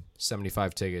sell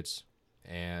 75 tickets,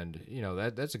 and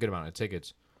that's a good amount of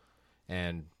tickets,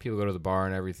 and people go to the bar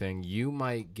and everything, you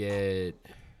might get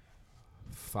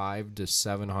 $500 to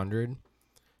 $700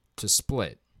 to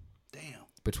split. Damn.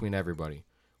 Between everybody.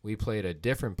 We played a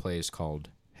different place called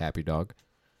Happy Dog,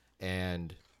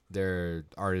 and they're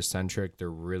artist centric. They're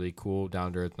really cool,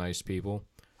 down to earth, nice people.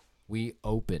 We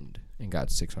opened and got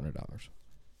 $600.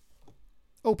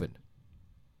 Opened.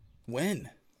 When?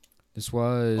 This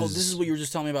was... Oh, this is what you were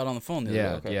just telling me about on the phone.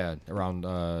 Yeah,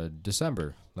 around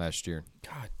December last year.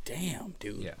 God damn,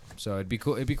 dude. Yeah, so it'd be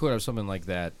cool. It'd be cool to have something like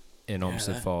that in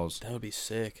Olmsted Falls. That would be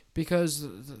sick. Because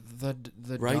the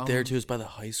right there too is by the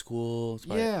high school.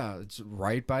 It's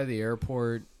right by the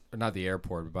airport, or not the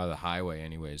airport, but by the highway.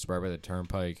 Anyways, right by the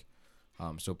turnpike.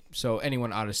 So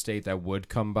anyone out of state that would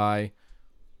come by,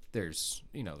 there's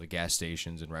the gas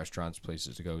stations and restaurants,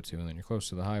 places to go to, and then you're close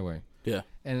to the highway. Yeah,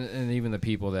 and even the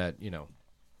people that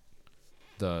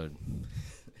the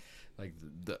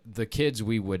kids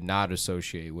we would not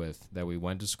associate with, that we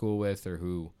went to school with, or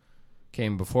who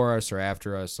came before us or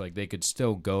after us, like they could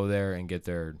still go there and get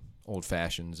their old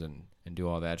fashions and do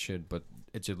all that shit, but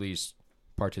it's at least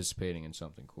participating in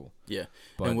something cool. Yeah,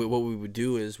 and what we would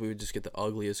do is we would just get the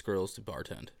ugliest girls to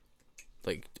bartend.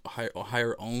 Like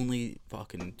hire only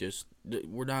fucking just.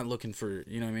 We're not looking for,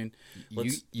 you know what I mean.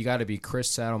 You got to be Chris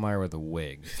Saddlemeyer with a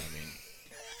wig. I mean,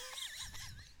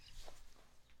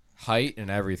 height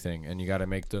and everything, and you got to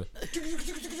make the.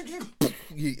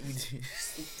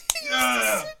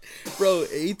 Bro,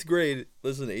 8th grade.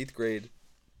 Listen, 8th grade.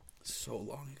 So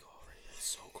long ago already. It's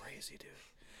so crazy, dude.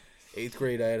 8th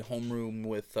grade, I had homeroom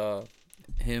with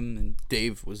him, and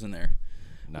Dave was in there.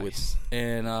 Nice.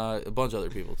 And a bunch of other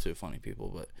people too, funny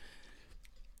people. But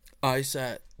I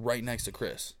sat right next to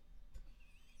Chris.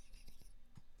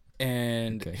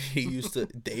 And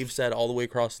Dave sat all the way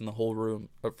across in the whole room.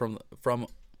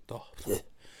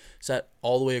 Sat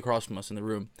all the way across from us in the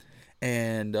room.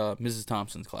 And Mrs.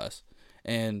 Thompson's class.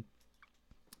 And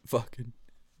fucking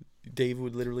Dave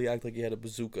would literally act like he had a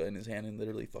bazooka in his hand and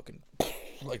literally fucking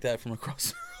like that from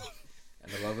across the room.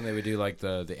 And I love when they would do like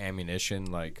the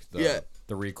ammunition, like the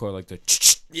recoil, like the.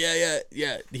 Yeah.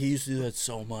 He used to do that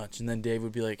so much, and then Dave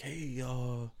would be like, "Hey,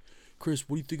 Chris,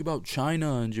 what do you think about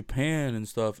China and Japan and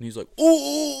stuff?" And he's like,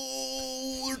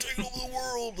 "Oh, they're taking over the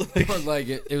world." Like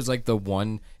it was like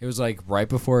it was like right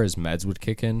before his meds would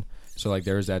kick in. So like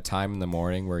there was that time in the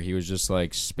morning where he was just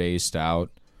like spaced out,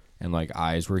 and like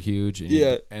eyes were huge.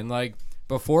 And and like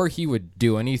before he would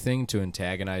do anything to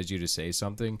antagonize you to say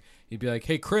something, he'd be like,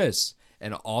 "Hey, Chris."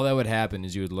 And all that would happen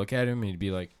is you would look at him and he'd be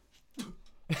like,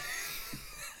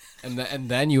 and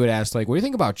then you would ask like, "What do you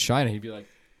think about China?" He'd be like,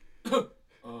 bomb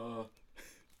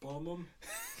them.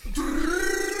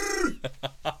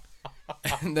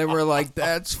 And then we're like,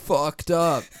 "That's fucked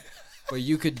up." But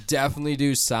you could definitely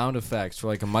do sound effects for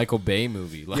like a Michael Bay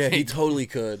movie. Like, yeah, he totally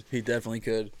could. He definitely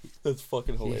could. That's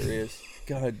fucking hilarious.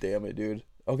 God damn it, dude.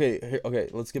 Okay,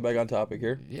 let's get back on topic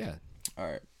here. Yeah. All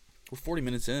right. We're 40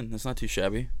 minutes in. That's not too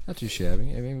shabby. Not too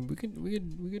shabby. I mean, we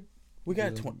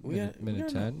got minute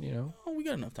 10. You know. Oh, we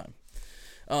got enough time.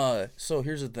 So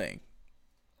here's the thing.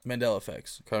 Mandela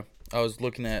effects. Okay. I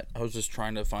was just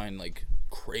trying to find like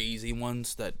crazy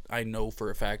ones that I know for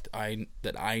a fact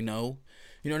that I know.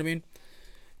 You know what I mean?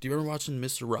 Do you remember watching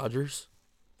Mr. Rogers'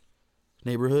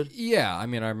 Neighborhood? Yeah, I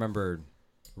mean, I remember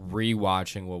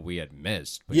rewatching what we had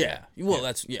missed. But Yeah.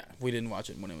 Well, we didn't watch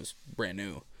it when it was brand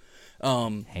new.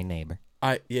 Hey, neighbor.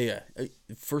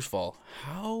 First of all,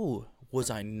 how was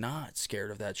I not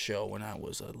scared of that show when I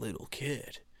was a little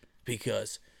kid?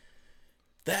 Because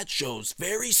that show's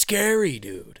very scary,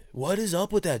 dude. What is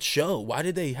up with that show? Why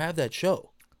did they have that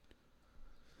show?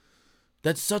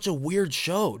 That's such a weird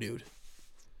show, dude.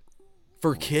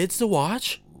 For kids to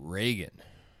watch? Reagan.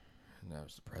 That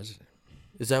was the president.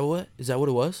 Is that what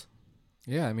it was?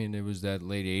 Yeah, I mean, it was that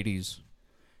late 80s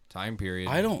time period.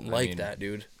 I don't like that,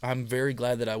 dude. I'm very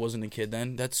glad that I wasn't a kid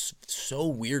then. That's so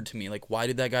weird to me. Like, why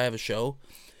did that guy have a show?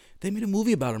 They made a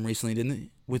movie about him recently, didn't they?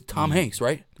 With Tom Hanks,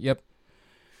 right? Yep.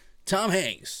 Tom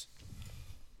Hanks.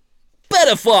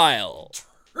 Pedophile.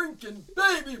 Drinking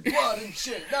baby blood and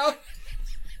shit. No.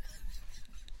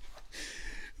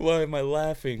 Why am I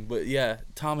laughing? But yeah,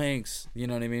 Tom Hanks, you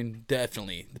know what I mean?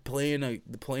 Definitely.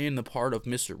 Playing the part of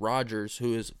Mr. Rogers,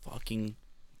 who is fucking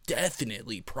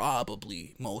definitely,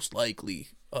 probably, most likely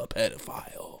a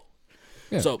pedophile.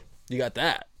 Yeah. So, you got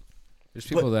that. There's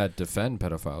people that defend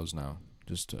pedophiles now.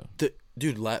 Just to...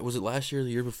 Dude, was it last year or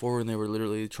the year before when they were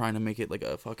literally trying to make it like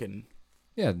a fucking...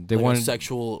 Yeah, they like wanted... a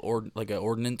sexual, or like an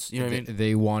ordinance, you know what I mean?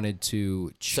 They wanted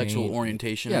to change... Sexual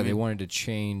orientation. Yeah, they wanted to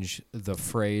change the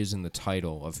phrase and the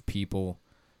title of people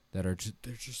that are just...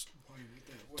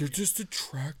 They're just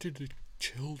attracted to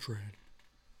children.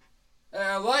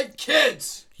 I like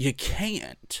kids! You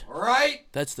can't. Right?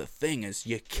 That's the thing, is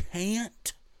you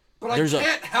can't. But I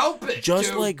can't help it,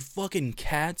 Just dude. like fucking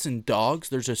cats and dogs,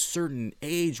 there's a certain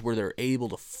age where they're able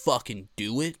to fucking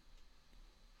do it.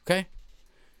 Okay?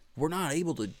 We're not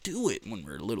able to do it when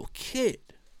we're a little kid.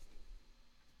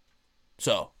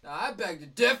 So. Now, I beg to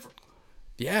differ.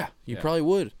 Yeah, you probably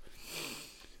would.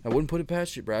 I wouldn't put it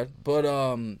past you, Brad. But,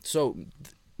 so,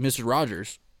 Mr.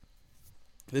 Rogers.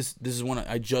 This is one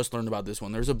I just learned about this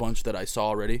one. There's a bunch that I saw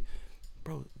already.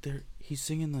 Bro, he's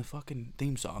singing the fucking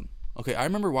theme song. Okay, I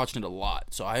remember watching it a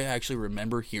lot, so I actually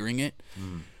remember hearing it.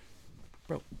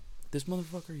 Bro, this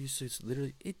motherfucker used to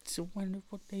literally, it's a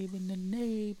wonderful day in the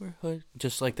neighborhood.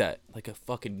 Just like that. Like a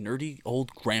fucking nerdy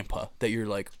old grandpa that you're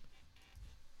like,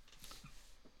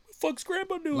 what the fuck's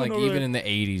grandpa doing Like, over even there? in the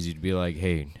 80s, you'd be like,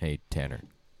 hey, Tanner,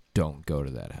 don't go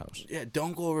to that house. Yeah,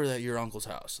 don't go over to your uncle's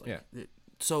house. Like, Yeah.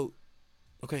 So,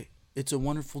 okay, it's a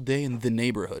wonderful day in the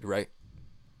neighborhood, right?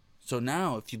 So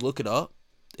now, if you look it up,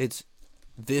 it's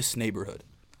this neighborhood.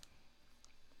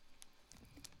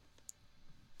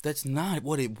 That's not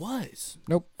what it was.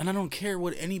 Nope. And I don't care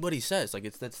what anybody says. Like,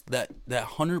 that's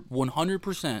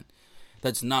 100%.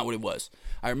 That's not what it was.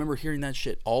 I remember hearing that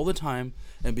shit all the time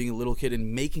and being a little kid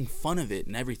and making fun of it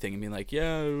and everything and being like,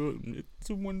 yeah, it's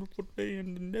a wonderful day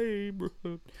in the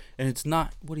neighborhood. And it's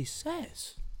not what he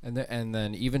says. And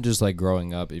then even just like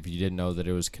growing up, if you didn't know that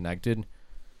it was connected,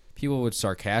 people would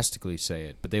sarcastically say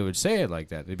it, but they would say it like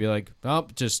that. They'd be like, "Oh,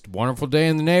 just wonderful day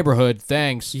in the neighborhood.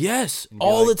 Thanks." Yes,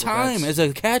 all like, the well, time as a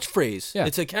catchphrase. Yeah.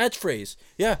 It's a catchphrase.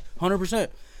 Yeah, 100%.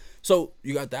 So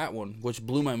you got that one, which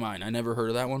blew my mind. I never heard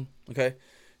of that one. Okay,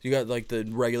 you got like the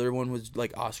regular one was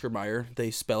like Oscar Mayer.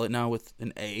 They spell it now with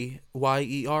an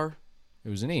A-Y-E-R. It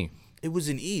was an E. It was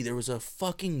an E. There was a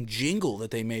fucking jingle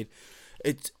that they made.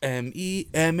 It's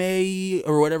M-E-M-A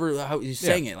or whatever, how you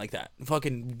sang it like that.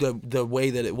 Fucking the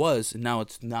way that it was, and now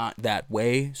it's not that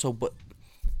way. So, but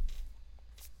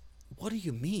what do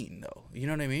you mean, though? You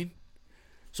know what I mean?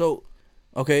 So,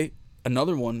 okay,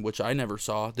 another one, which I never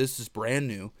saw. This is brand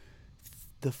new.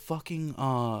 The fucking,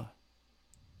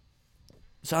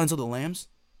 Silence of the Lambs.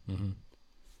 Mm-hmm.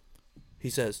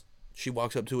 He says, she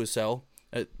walks up to his cell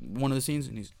at one of the scenes,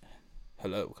 and he's,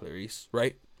 hello, Clarice,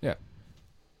 right? Yeah.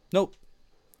 Nope.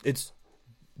 It's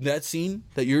that scene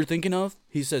that you're thinking of.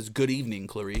 He says, good evening,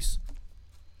 Clarice.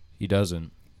 He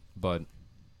doesn't, but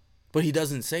he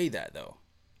doesn't say that, though.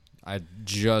 I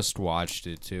just watched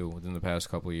it, too, within the past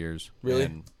couple of years. Really?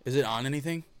 And Is it on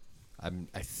anything?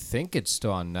 I think it's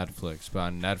still on Netflix, but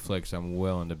on Netflix, I'm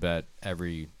willing to bet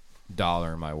every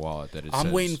dollar in my wallet that it says.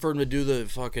 I'm waiting for him to do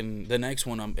the next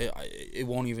one. It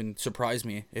won't even surprise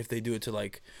me if they do it to,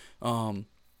 like,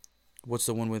 what's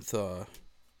the one with,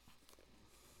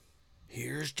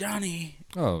 here's Johnny.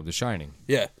 Oh, The Shining.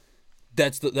 Yeah.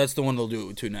 That's the one they'll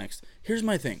do it to next. Here's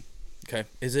my thing. Okay.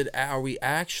 Are we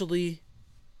actually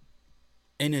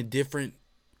in a different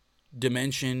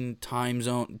dimension, time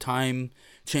zone, time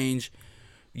change,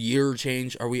 year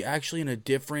change? Are we actually in a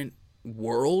different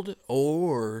world,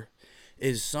 or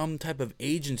is some type of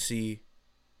agency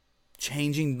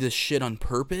changing this shit on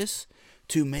purpose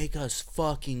to make us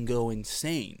fucking go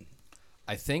insane?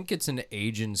 I think it's an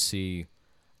agency.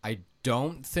 I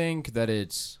don't think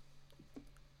it's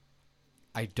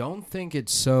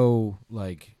so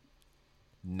like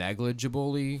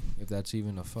negligibly, if that's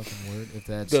even a fucking word. If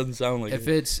that's Doesn't sound like if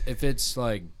it.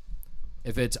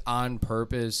 if it's on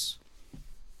purpose,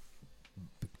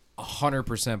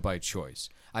 100% by choice.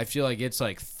 I feel like it's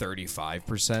like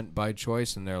 35% by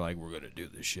choice, and they're like, we're gonna do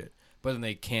this shit, but then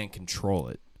they can't control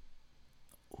it.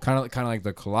 Kind of like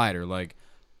the Collider. Like,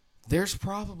 there's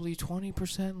probably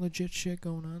 20% legit shit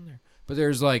going on there, but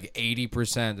there's like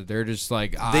 80% that they're just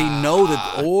like They know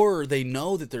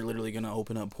that they're literally gonna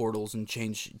open up portals and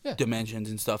change dimensions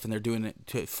and stuff, and they're doing it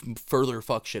to further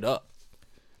fuck shit up.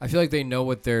 I feel like they know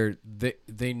what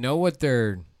they know what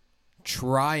they're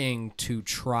trying to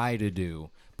do,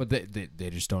 but they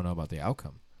just don't know about the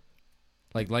outcome.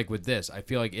 Like with this, I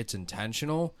feel like it's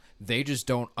intentional. They just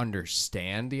don't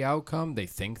understand the outcome. They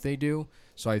think they do.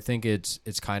 So I think it's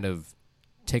kind of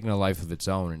taking a life of its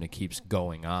own, and it keeps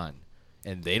going on.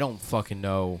 And they don't fucking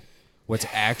know what's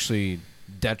actually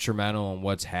detrimental and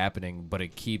what's happening, but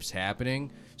it keeps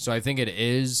happening. So I think it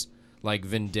is like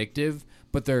vindictive,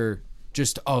 but they're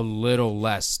just a little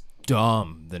less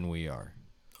dumb than we are.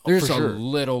 They're just a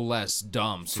little less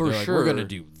dumb. So they're like, we're going to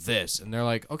do this. And they're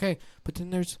like, okay, but then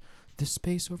there's this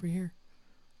space over here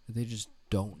that they just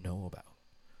don't know about.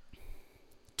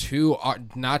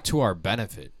 Not to our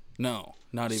benefit. No,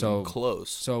 not even close.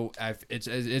 So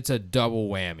it's a double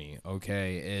whammy,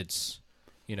 okay? It's,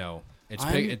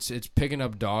 it's picking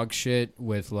up dog shit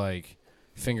with, like,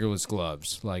 fingerless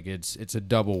gloves. Like, it's a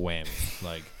double whammy.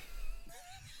 Like,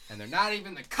 and they're not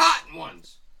even the cotton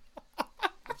ones.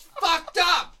 It's fucked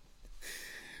up.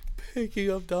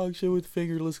 Picking up dog shit with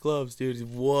fingerless gloves,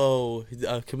 dude. Whoa.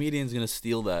 A comedian's going to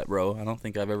steal that, bro. I don't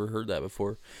think I've ever heard that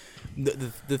before.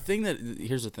 The thing that...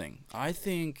 Here's the thing. I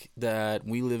think that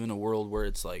we live in a world where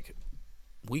it's like...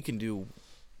 We can do...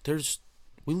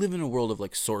 We live in a world of,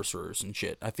 like, sorcerers and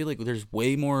shit. I feel like there's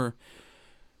way more...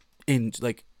 In,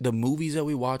 like, the movies that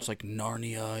we watch, like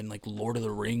Narnia and, like, Lord of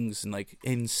the Rings and, like,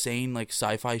 insane, like,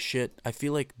 sci-fi shit. I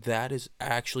feel like that is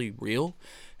actually real.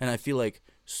 And I feel like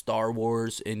Star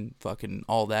Wars and fucking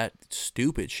all that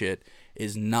stupid shit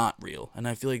is not real. And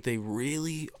I feel like they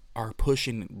really are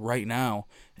pushing right now,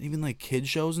 and even like kid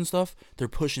shows and stuff, they're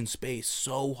pushing space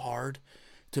so hard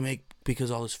to make,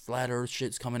 because all this flat earth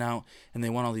shit's coming out, and they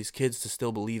want all these kids to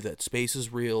still believe that space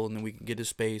is real, and then we can get to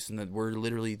space, and that we're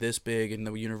literally this big, and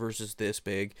the universe is this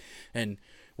big, and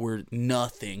we're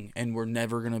nothing, and we're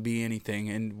never going to be anything,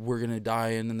 and we're going to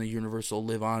die, and then the universe will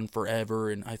live on forever.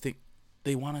 And I think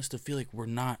they want us to feel like we're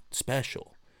not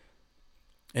special.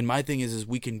 And my thing is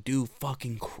we can do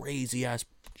fucking crazy ass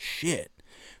shit.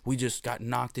 We just got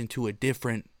knocked into a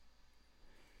different,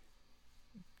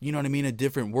 you know what I mean? A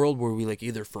different world where we like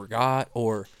either forgot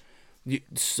or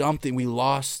something we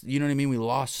lost. You know what I mean? We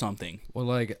lost something. Well,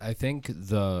 like, I think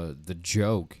the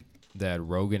joke that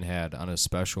Rogan had on a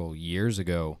special years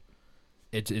ago,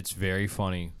 it's very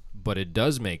funny, but it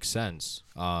does make sense.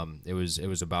 It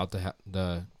was about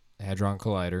the Hadron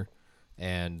Collider,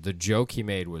 and the joke he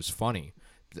made was funny.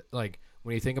 Like,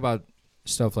 when you think about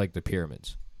stuff like the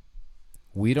pyramids,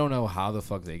 we don't know how the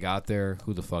fuck they got there,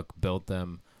 who the fuck built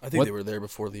them. I think they were there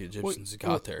before the Egyptians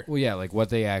got there. Well, yeah, like what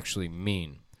they actually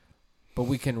mean. But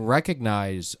we can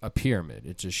recognize a pyramid.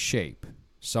 It's a shape.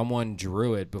 Someone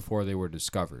drew it before they were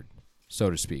discovered, so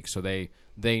to speak. So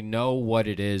they know what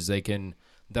it is. They can,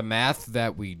 the math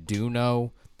that we do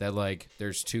know, that like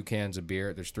there's 2 cans of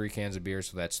beer, there's 3 cans of beer,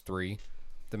 so that's 3.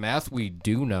 The math we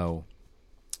do know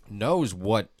knows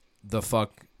what the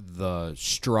fuck the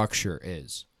structure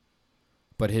is.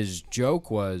 But his joke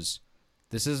was,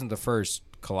 this isn't the first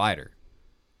collider.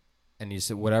 And he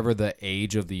said whatever the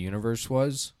age of the universe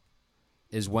was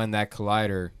is when that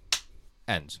collider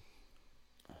ends.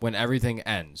 When everything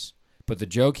ends. But the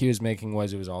joke he was making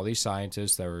was it was all these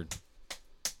scientists that were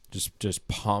just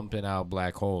pumping out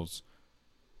black holes.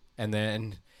 And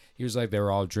then he was like, they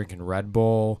were all drinking Red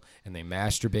Bull and they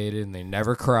masturbated and they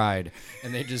never cried.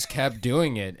 And they just kept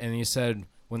doing it. And he said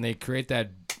when they create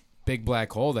that big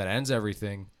black hole that ends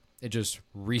everything, it just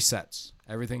resets.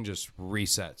 Everything just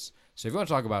resets. So if you want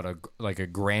to talk about a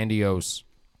grandiose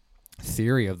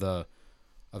theory of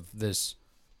this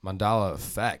mandala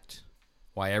effect,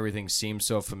 why everything seems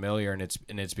so familiar and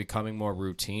it's becoming more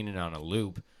routine and on a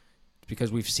loop, it's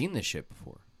because we've seen this shit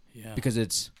before. Yeah. Because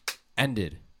it's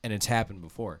ended and it's happened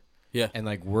before. Yeah. And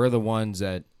like we're the ones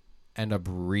that end up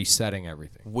resetting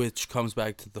everything. Which comes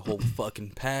back to the whole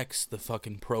fucking PAX, the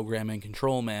fucking program and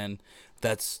control, man.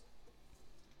 That's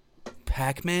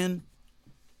Pac-Man.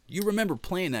 You remember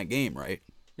playing that game, right?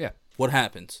 Yeah. What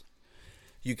happens?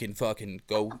 You can fucking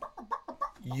go.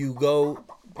 You go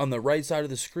on the right side of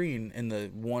the screen, and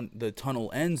the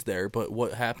tunnel ends there. But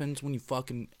what happens when you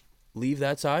fucking leave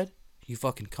that side? You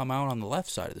fucking come out on the left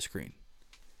side of the screen.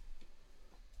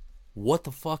 What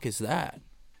the fuck is that?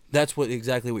 That's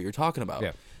exactly what you're talking about.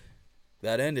 Yeah.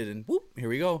 That ended, and whoop, here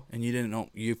we go. And you didn't know,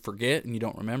 you forget, and you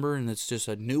don't remember, and it's just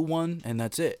a new one, and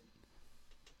that's it.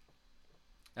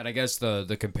 And I guess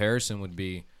the comparison would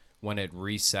be when it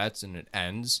resets and it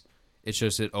ends, it's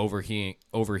just it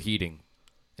overheating,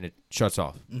 and it shuts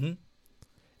off. Mm-hmm.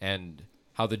 And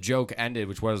how the joke ended,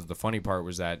 which was the funny part,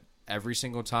 was that every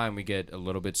single time we get a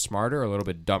little bit smarter, a little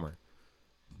bit dumber.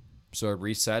 So it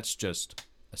resets just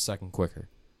a second quicker.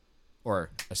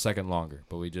 Or a second longer,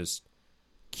 but we just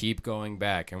keep going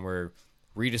back, and we're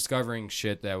rediscovering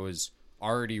shit that was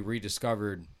already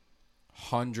rediscovered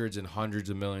hundreds and hundreds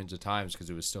of millions of times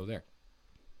because it was still there.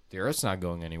 The Earth's not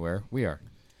going anywhere. We are.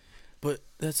 But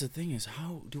that's the thing is,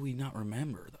 how do we not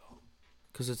remember, though?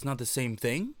 Because it's not the same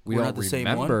thing? We We're don't not the remember,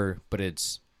 same one? but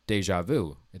it's deja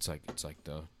vu. It's like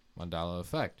the Mandela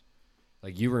effect.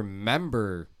 Like, you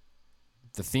remember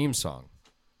the theme song,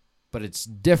 but it's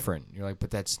different. You're like,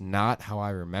 but that's not how I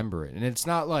remember it. And it's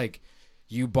not like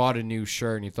you bought a new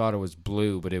shirt and you thought it was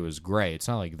blue, but it was gray. It's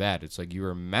not like that. It's like you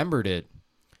remembered it,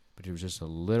 but it was just a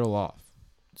little off.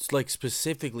 It's like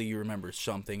specifically you remember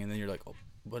something, and then you're like, oh,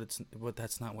 but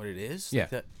that's not what it is? Yeah. Like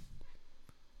that,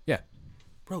 Yeah.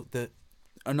 bro,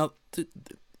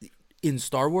 in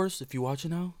Star Wars, if you watch it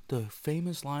now, the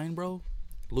famous line, bro,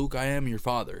 Luke, I am your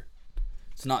father.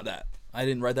 It's not that. I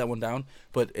didn't write that one down,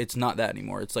 but it's not that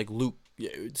anymore. It's like, Luke,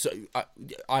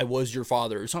 I was your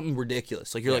father, or something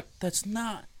ridiculous. Like, you're like, that's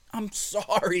not, I'm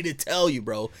sorry to tell you,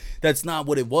 bro. That's not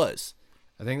what it was.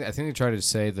 I think they tried to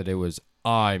say that it was,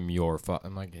 I'm your father.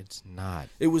 I'm like, it's not.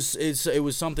 It was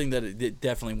something that it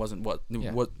definitely wasn't what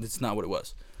it's not what it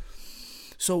was.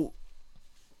 So,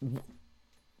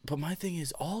 but my thing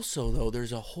is also, though,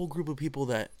 there's a whole group of people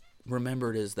that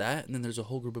remember it as that, and then there's a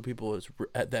whole group of people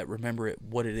that remember it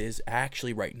what it is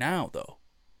actually right now, though.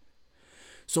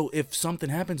 So if something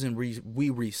happens and we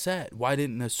reset, why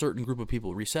didn't a certain group of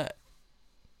people reset?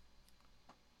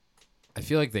 I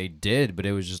feel like they did, but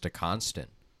it was just a constant.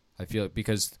 I feel like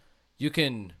because you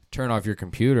can turn off your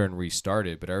computer and restart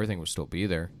it, but everything will still be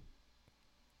there.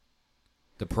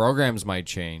 The programs might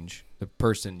change. The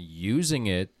person using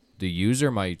it, the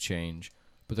user might change,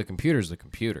 but the computer's the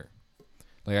computer.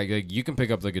 Like you can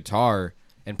pick up the guitar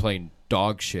and play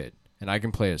dog shit, and I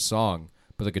can play a song,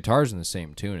 but the guitar's in the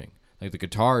same tuning. Like, the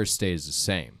guitar stays the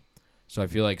same. So I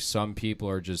feel like some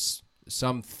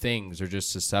things are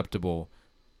just susceptible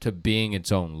to being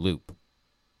its own loop.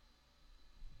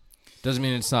 Doesn't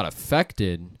mean it's not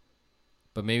affected,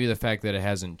 but maybe the fact that it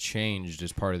hasn't changed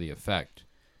is part of the effect.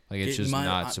 Like, it's just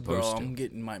not supposed to. I'm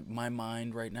getting my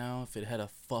mind right now. If it had a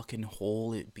fucking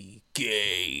hole, it'd be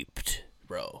gaped,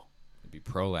 bro. It'd be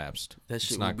prolapsed. That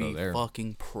shit not would be go there.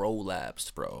 fucking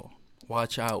prolapsed, bro.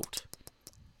 Watch out.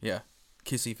 Yeah,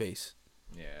 kissy face.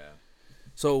 Yeah.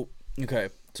 So, okay.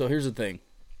 So here's the thing.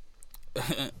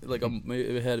 Like,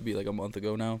 it had to be like a month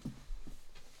ago now.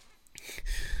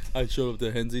 I showed up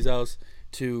to Hensey's house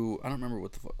I don't remember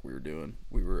what the fuck we were doing.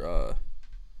 We were,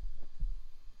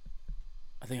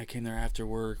 I think I came there after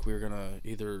work. We were gonna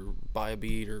either buy a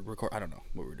beat or record. I don't know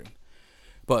what we were doing.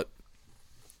 But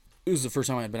it was the first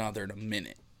time I had been out there in a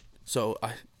minute. So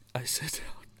I sit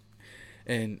down,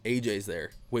 and AJ's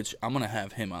there, which I'm going to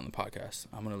have him on the podcast.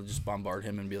 I'm going to just bombard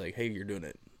him and be like, hey, you're doing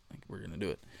it. Like, we're going to do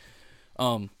it.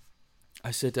 I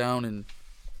sit down, and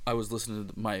I was listening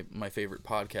to my favorite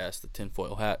podcast, the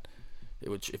Tinfoil Hat,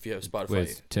 which, if you have Spotify.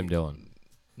 With Tim Dillon.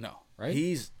 No. Right?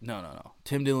 No.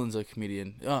 Tim Dillon's a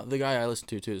comedian. The guy I listen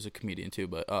to, too, is a comedian, too.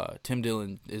 But Tim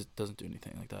Dillon doesn't do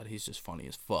anything like that. He's just funny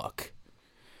as fuck.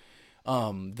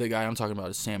 The guy I'm talking about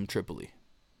is Sam Tripoli.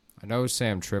 I know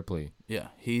Sam Tripoli. Yeah,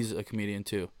 he's a comedian,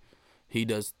 too. He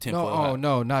does Tinfoil Hat.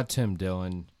 No, not Tim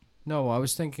Dillon. No, I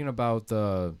was thinking about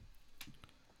the...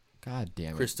 God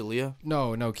damn it. Chris D'Elia?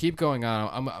 No, keep going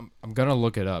on. I'm gonna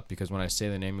look it up because when I say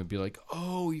the name, it'd be like,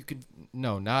 oh, you could.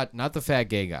 No, not the fat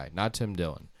gay guy, not Tim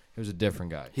Dillon. It was a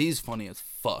different guy. He's funny as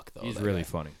fuck, though. He's really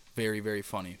funny. Very, very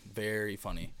funny. Very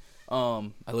funny. I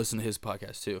listen to his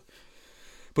podcast too.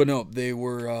 But no, they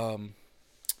were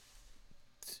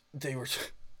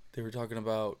talking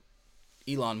about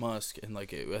Elon Musk, and I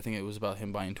think it was about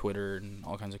him buying Twitter and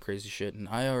all kinds of crazy shit. And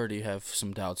I already have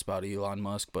some doubts about Elon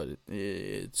Musk, but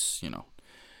it's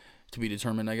to be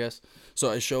determined, I guess. So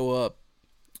I show up,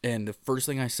 and the first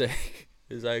thing I say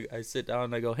is I sit down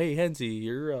and I go, "Hey, Henzy,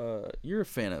 you're a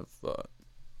fan of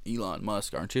Elon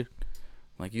Musk, aren't you?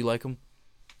 Like, you like him?"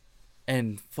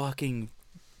 And fucking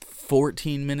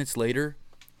 14 minutes later,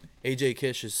 AJ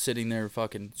Kish is sitting there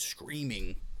fucking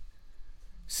screaming,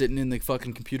 sitting in the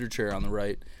fucking computer chair on the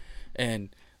right, and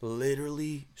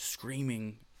literally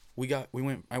screaming.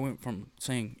 I went from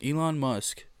saying Elon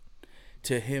Musk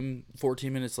to him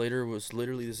 14 minutes later was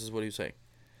literally, this is what he was saying.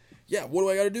 Yeah, what do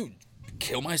I got to do?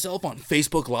 Kill myself on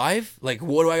Facebook Live? Like,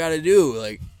 what do I got to do?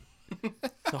 Like,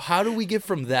 so how do we get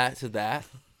from that to that?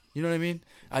 You know what I mean?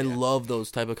 I love those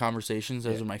type of conversations.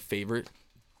 Those are my favorite.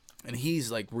 And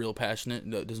he's like real passionate.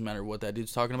 It doesn't matter what that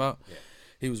dude's talking about. Yeah.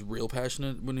 He was real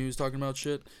passionate when he was talking about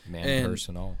shit.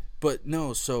 Personal. But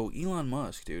no, so Elon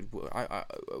Musk, dude.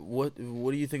 What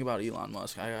do you think about Elon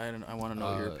Musk? I want to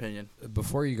know your opinion.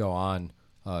 Before you go on,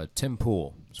 Tim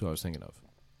Pool is what I was thinking of.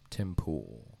 Tim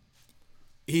Pool.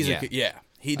 He does. Yeah.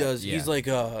 He's like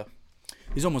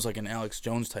he's almost like an Alex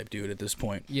Jones type dude at this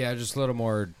point. Yeah, just a little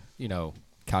more,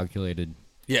 calculated.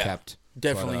 Yeah. Kept.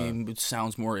 Definitely, it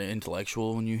sounds more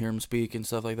intellectual when you hear him speak and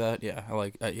stuff like that. Yeah, I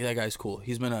like that guy's cool.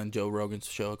 He's been on Joe Rogan's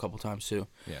show a couple times too.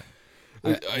 Yeah.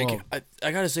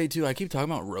 I gotta say too, I keep talking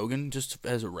about Rogan just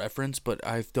as a reference, but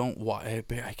I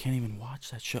can't even watch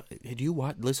that show. Do you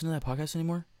listen to that podcast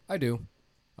anymore? I do.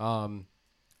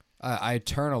 I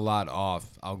turn a lot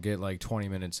off. I'll get like 20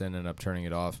 minutes in and end up turning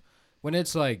it off. When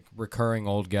it's like recurring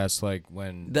old guests, like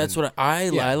what I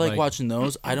like watching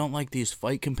those. I don't like these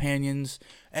fight companions.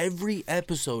 Every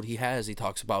episode he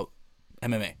talks about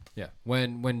MMA. Yeah.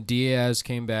 When Diaz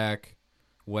came back.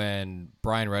 When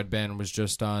Brian Redband was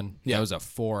just on, that was a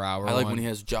 4-hour. I like when he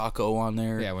has Jocko on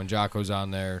there. Yeah, when Jocko's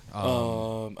on there.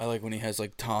 I like when he has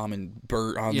like Tom and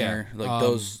Bert on there, like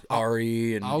those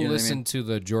Ari and. I'll listen to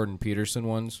the Jordan Peterson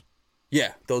ones.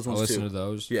 Yeah, those ones I'll too. listen to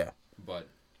those. Yeah, but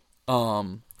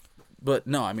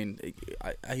no, I mean,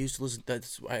 I used to listen.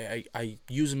 I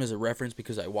use them as a reference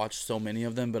because I watch so many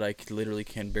of them, but I literally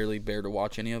can barely bear to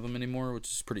watch any of them anymore, which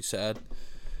is pretty sad.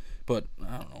 But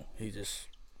I don't know. He just.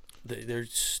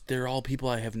 They're all people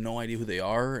I have no idea who they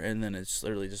are, and then it's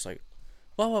literally just like,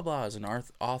 blah blah blah as an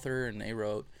author, and they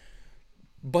wrote,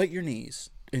 "Bite your knees,"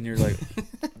 and you're like,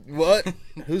 what?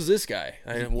 Who's this guy?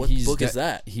 What book is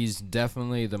that? He's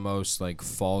definitely the most like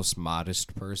false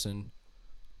modest person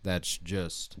that's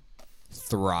just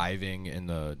thriving in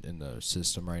the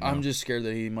system right now. I'm just scared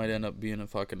that he might end up being a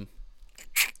fucking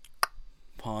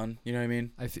pawn. You know what I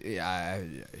mean? I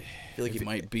feel like he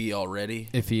might be already.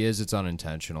 If he is, it's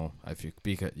unintentional.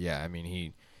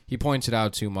 He points it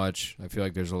out too much. I feel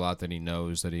like there's a lot that he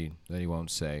knows that he won't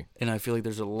say. And I feel like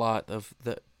there's a lot of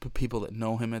people that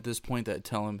know him at this point that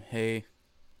tell him, "Hey,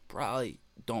 probably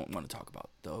don't want to talk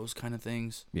about those kind of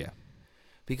things." Yeah.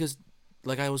 Because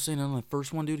like I was saying on the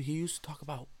first one, dude, he used to talk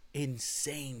about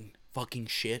insane fucking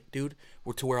shit, dude,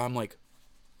 to where I'm like.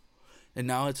 And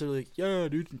now it's like, yeah,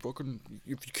 dude, fucking,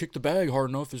 if you kick the bag hard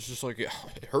enough, it's just like, yeah,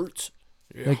 it hurts.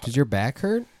 Yeah. Like, did your back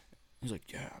hurt? He's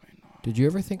like, yeah, I mean. Did you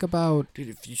ever think about dude,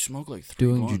 if you smoke like 3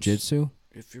 doing blunts, jujitsu?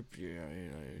 If you're,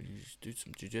 you do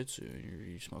some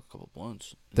jujitsu, you smoke a couple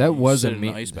blunts. That was a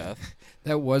meme. Ice bath.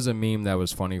 That was a meme that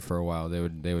was funny for a while. They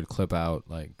would clip out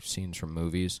like scenes from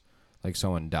movies, like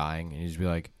someone dying, and he'd just be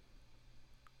like,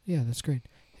 yeah, that's great.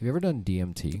 Have you ever done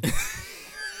DMT?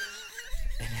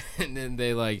 And then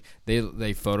they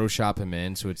Photoshop him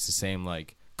in so it's the same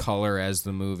like color as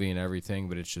the movie and everything,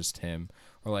 but it's just him.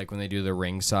 Or like when they do the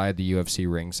ringside, the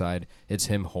UFC ringside, it's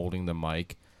him holding the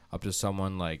mic up to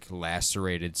someone like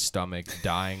lacerated stomach,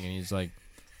 dying, and he's like,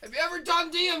 "Have you ever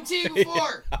done DMT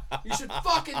before? You should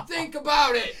fucking think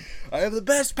about it. I have the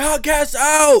best podcast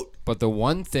out." But the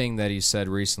one thing that he said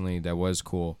recently that was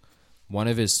cool, one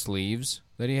of his sleeves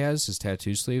that he has, his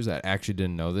tattoo sleeves, I actually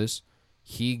didn't know this.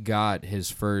 He got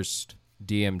his first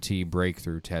DMT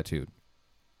breakthrough tattooed,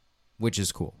 which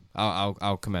is cool.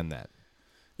 I'll commend that.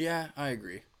 Yeah, I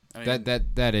agree. I mean,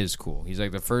 that is cool. He's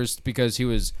like the first, because he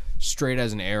was straight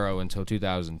as an arrow until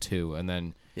 2002, and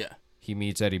then he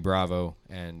meets Eddie Bravo,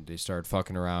 and they start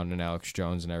fucking around and Alex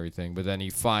Jones and everything. But then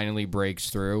he finally breaks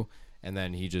through, and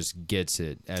then he just gets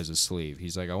it as a sleeve.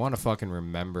 He's like, I want to fucking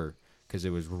remember because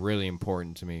it was really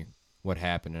important to me what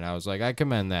happened, and I was like, I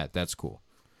commend that. That's cool.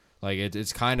 Like,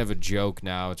 it's kind of a joke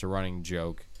now. It's a running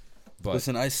joke. But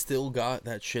listen, I still got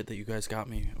that shit that you guys got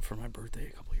me for my birthday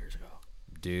a couple years ago.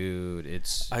 Dude,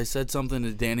 I said something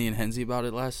to Danny and Henzy about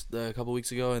it a couple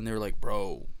weeks ago, and they were like,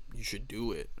 bro, you should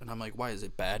do it. And I'm like, why, is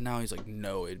it bad now? He's like,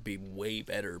 no, it'd be way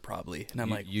better probably. And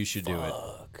I'm like, you should do it.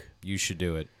 You should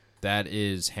do it. That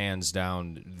is hands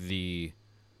down the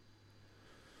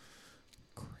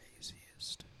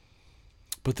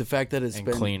But the fact that it's and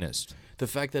been cleanest. the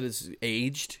fact that it's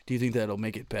aged, do you think that'll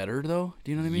make it better though?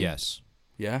 Do you know what I mean? Yes.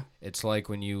 Yeah. It's like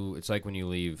when you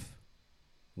leave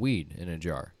weed in a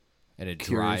jar, and it Cures.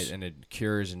 dries and it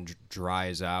cures and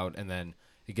dries out, and then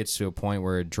it gets to a point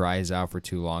where it dries out for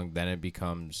too long. Then it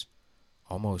becomes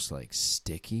almost like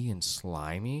sticky and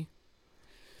slimy,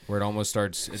 where it almost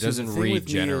starts. It doesn't the thing with me is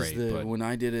regenerate. But when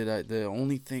I did it, the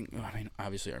only thing, I mean,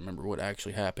 obviously I remember what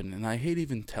actually happened, and I hate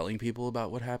even telling people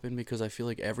about what happened because I feel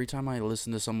like every time I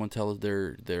listen to someone tell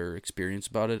their experience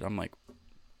about it, I'm like,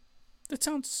 that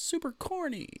sounds super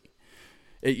corny.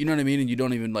 You know what I mean? And you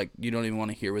don't even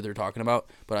want to hear what they're talking about.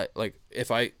 But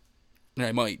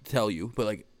I might tell you, but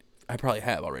like I probably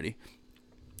have already.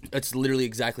 That's literally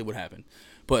exactly what happened.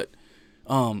 But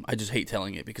I just hate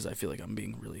telling it because I feel like I'm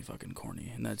being really fucking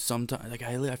corny, and that sometimes like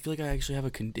I feel like I actually have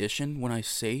a condition when I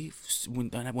say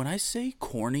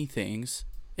corny things.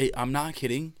 I'm not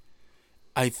kidding.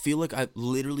 I feel like I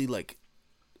literally like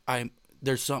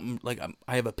there's something like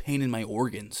I have a pain in my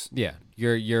organs. yeah,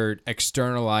 you're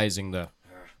externalizing the.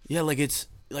 Yeah, like it's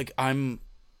like I'm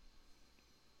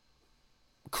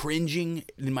cringing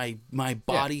and my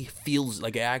body feels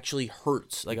like it actually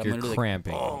hurts. Like I'm You're literally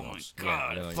cramping. like, oh almost. my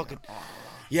god, Yeah, fucking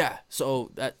yeah.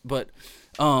 So that, but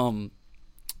what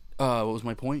was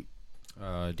my point?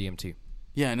 DMT.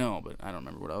 Yeah, I know, but I don't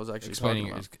remember what I was actually talking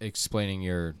about. Explaining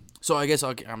your. So I guess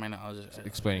I'll just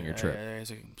Explaining your trip. I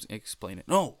guess I can explain it.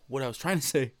 No, what I was trying to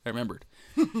say, I remembered,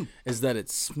 is that it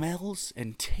smells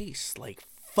and tastes like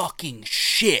fucking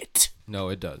shit. No,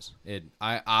 it does.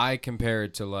 I compare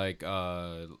it to like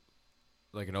an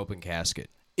open casket.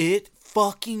 It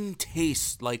fucking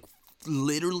tastes like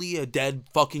literally a dead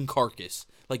fucking carcass.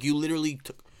 Like you literally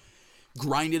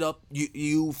grind it up.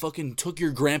 You fucking took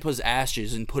your grandpa's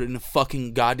ashes and put it in a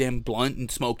fucking goddamn blunt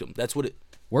and smoked them. That's what it.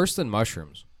 Worse than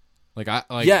mushrooms. Yeah,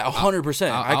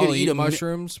 100%. I could eat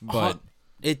mushrooms, but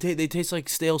they taste like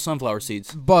stale sunflower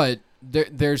seeds. But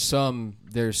there's some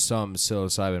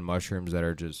psilocybin mushrooms that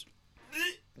are just.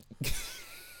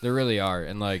 There really are,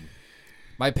 and like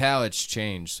my palate's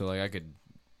changed, so like I could,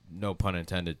 no pun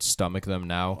intended, stomach them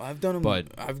now. I've done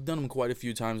them quite a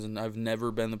few times, and I've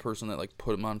never been the person that like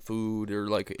put them on food or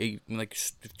like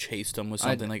chased them with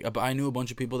something. I knew a bunch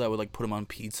of people that would like put them on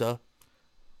pizza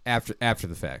after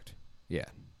the fact. Yeah,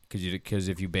 because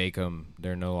if you bake them,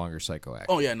 they're no longer psychoactive.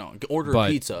 Oh yeah, no. Order a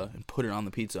pizza and put it on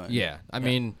the pizza. Yeah, I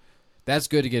mean, that's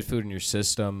good to get food in your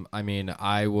system. I mean,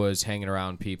 I was hanging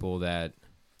around people that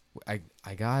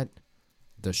I got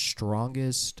the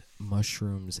strongest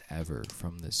mushrooms ever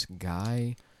from this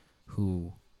guy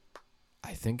who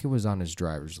I think it was on his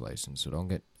driver's license. So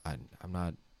I'm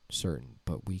not certain,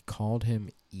 but we called him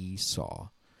Esau,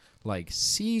 like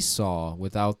seesaw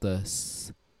without the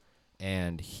s.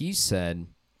 And he said,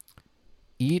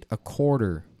 eat a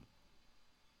quarter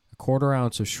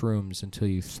ounce of shrooms until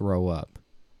you throw up.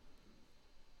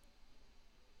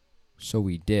 So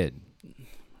we did. Oh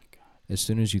my God. As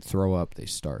soon as you throw up, they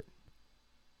start.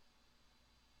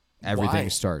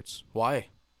 Everything starts. Why?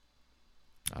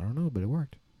 I don't know, but it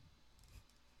worked.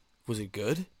 Was it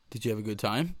good? Did you have a good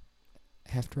time?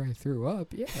 After I threw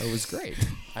up, yeah, it was great.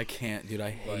 I can't, dude.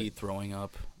 I hate throwing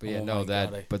up. But yeah, no,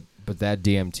 but that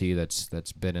DMT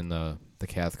that's been in the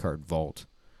Cathcart vault.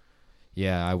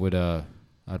 Yeah,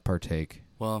 I'd partake.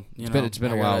 Well, it's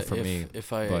been a while for me.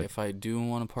 If I do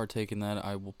want to partake in that,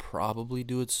 I will probably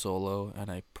do it solo,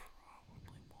 and I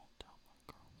probably won't tell my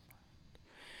girlfriend.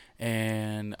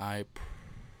 And I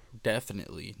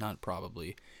definitely, not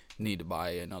probably, need to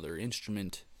buy another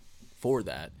instrument for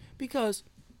that because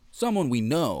someone we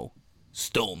know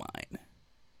stole mine.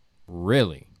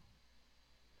 Really?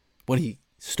 When he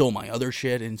stole my other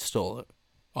shit and stole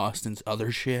Austin's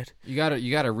other shit. You gotta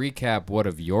recap what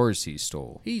of yours he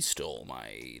stole. He stole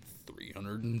my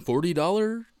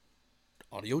 $340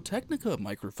 Audio-Technica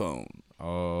microphone.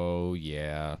 Oh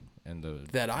yeah, and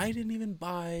that I didn't even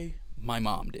buy. My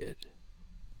mom did.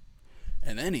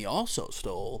 And then he also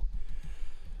stole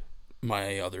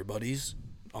my other buddy's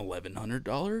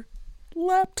 $1,100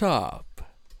 laptop.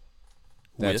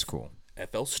 That's cool.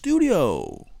 FL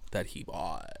Studio that he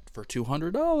bought for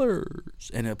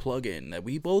 $200 and a plug-in that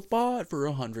we both bought for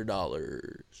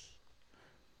 $100.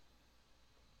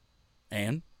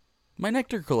 And my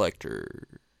nectar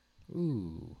collector.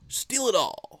 Ooh. Steal it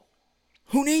all.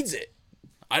 Who needs it?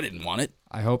 I didn't want it.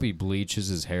 I hope he bleaches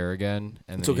his hair again.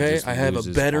 And it's then okay. He just I have a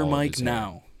loses better all of mic his hair.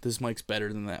 now. This mic's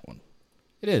better than that one.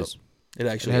 It is. So, it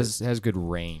actually has good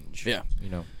range. Yeah. You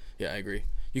know. Yeah, I agree.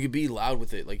 You could be loud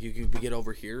with it. Like you could get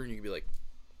over here and you could be like,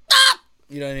 ah!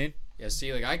 You know what I mean? Yeah,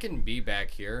 see, like, I can be back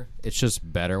here. It's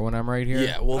just better when I'm right here.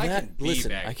 Yeah, well, But I can be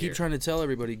listen, back I keep here. trying to tell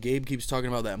everybody, Gabe keeps talking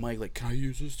about that mic, like, can I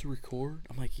use this to record?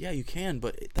 I'm like, yeah, you can,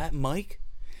 but that mic,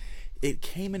 it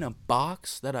came in a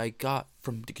box that I got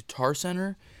from the Guitar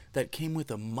Center that came with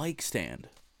a mic stand.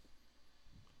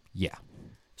 Yeah.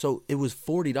 So it was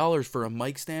 $40 for a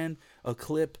mic stand, a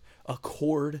clip, a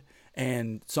cord,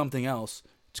 and something else.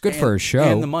 It's good for a show.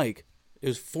 And the mic. It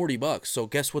was $40. So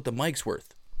guess what the mic's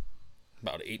worth?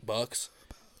 About $8.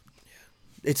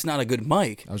 It's not a good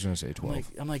mic. I was gonna say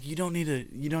 12. I'm like, you don't need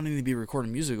to be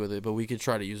recording music with it, but we could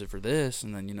try to use it for this,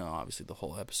 and then obviously the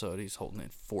whole episode he's holding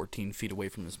it 14 feet away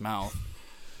from his mouth.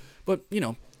 But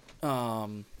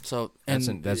so that's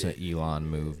an Elon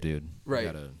move, dude.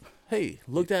 Right. Hey,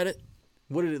 looked at it.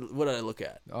 What did I look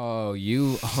at?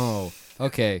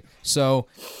 Okay. So,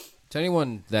 to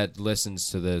anyone that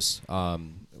listens to this,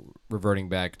 reverting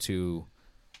back to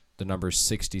the number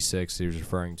 66 he was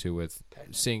referring to with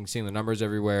seeing the numbers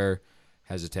everywhere,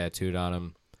 has it tattooed on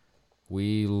him.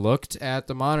 We looked at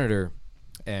the monitor,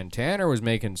 and Tanner was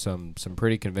making some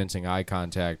pretty convincing eye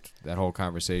contact that whole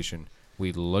conversation.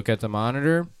 We look at the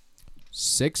monitor,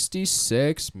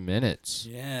 66 minutes.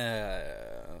 Yeah.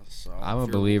 So I'm a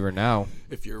believer now.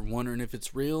 If you're wondering if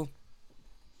it's real,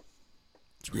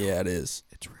 yeah, it is.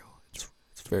 It's real. It's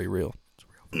very real. It's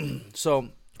real. So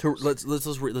let's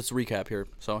recap here.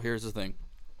 So here's the thing.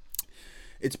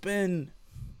 It's been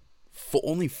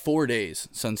only 4 days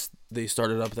since they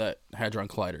started up that Hadron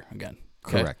Collider again.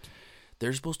 Okay? Correct.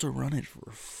 They're supposed to run it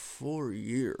for 4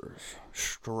 years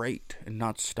straight and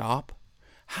not stop.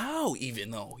 How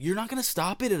even though you're not going to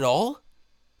stop it at all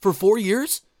for 4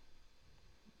 years?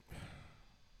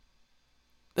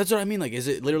 That's what I mean. Like, is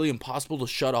it literally impossible to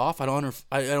shut off? I don't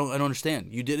understand.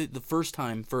 You did it the first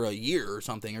time for a year or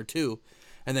something or two,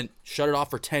 and then shut it off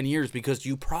for 10 years because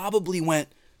you probably went,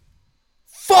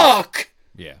 fuck!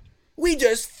 Yeah. We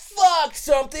just fucked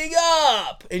something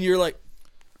up! And you're like,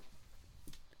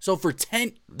 so for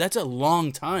 10, that's a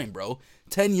long time, bro.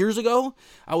 10 years ago,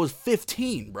 I was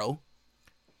 15, bro.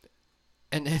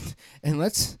 And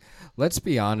let's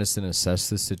be honest and assess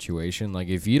the situation. Like,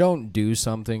 if you don't do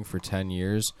something for 10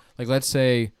 years, like, let's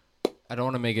say, I don't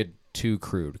want to make it too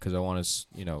crude because I want to,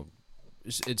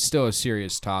 it's still a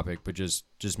serious topic, but just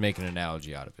make an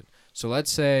analogy out of it. So let's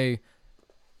say,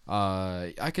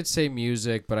 I could say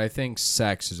music, but I think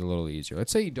sex is a little easier.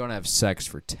 Let's say you don't have sex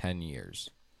for 10 years.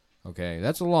 Okay,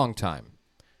 that's a long time.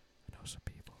 I know some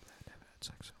people that haven't had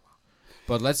sex in a while.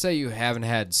 But let's say you haven't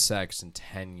had sex in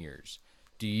 10 years.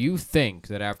 Do you think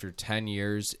that after 10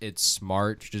 years, it's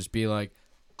smart to just be like,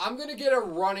 I'm going to get a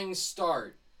running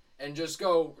start and just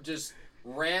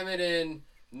ram it in,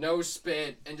 no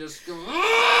spit, and just go,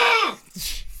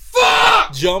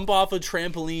 fuck! Jump off a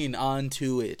trampoline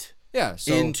onto it. Yeah.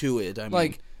 So, into it. I mean,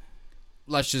 like,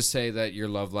 let's just say that your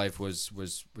love life was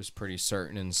pretty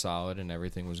certain and solid and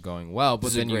everything was going well.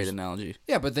 But then a great analogy.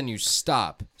 Yeah, but then you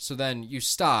stop. So then you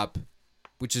stop,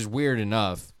 which is weird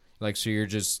enough. Like, so you're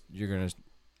going to,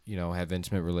 have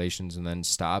intimate relations and then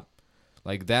stop.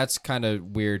 Like, that's kind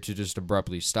of weird to just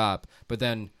abruptly stop. But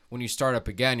then when you start up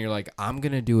again, you're like, I'm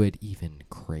going to do it even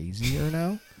crazier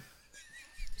now.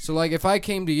 So, like, if I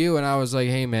came to you and I was like,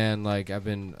 hey, man, like, I've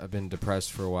been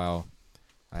depressed for a while.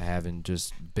 I haven't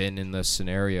just been in this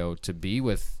scenario to be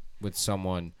with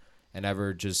someone and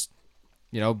ever just,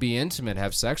 be intimate,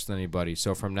 have sex with anybody.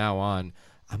 So from now on,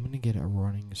 I'm going to get a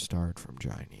running start from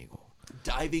Giant Eagle.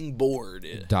 Diving board,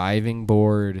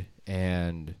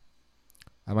 and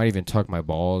I might even tuck my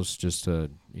balls just to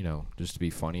be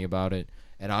funny about it.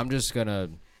 And I'm just gonna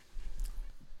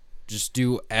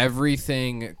do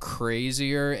everything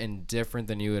crazier and different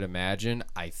than you would imagine.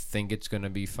 I think it's gonna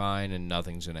be fine and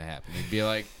nothing's gonna happen. You'd be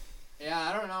like, yeah,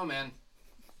 I don't know, man.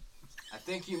 I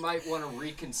think you might want to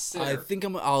reconsider. I think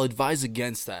I'll advise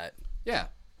against that. Yeah.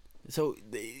 So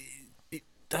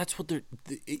that's what they're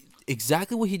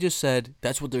exactly what he just said.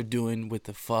 That's what they're doing with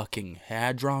the fucking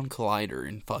Hadron Collider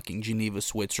in fucking Geneva,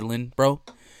 Switzerland, bro.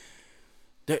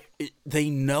 They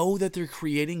know that they're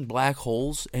creating black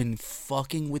holes and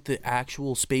fucking with the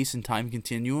actual space and time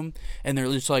continuum, and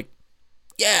they're just like,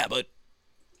 yeah, but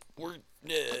we're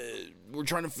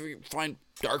trying to find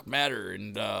dark matter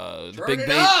and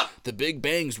the Big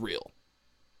Bang's real.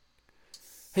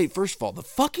 Hey, first of all, the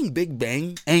fucking Big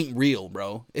Bang ain't real,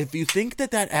 bro. If you think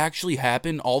that actually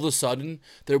happened, all of a sudden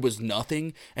there was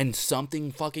nothing and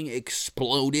something fucking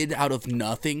exploded out of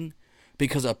nothing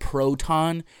because a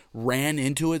proton ran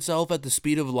into itself at the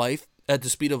speed of light,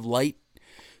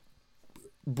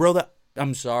 bro,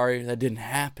 I'm sorry, that didn't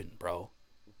happen, bro.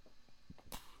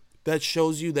 that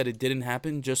shows you that it didn't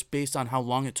happen just based on how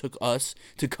long it took us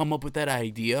to come up with that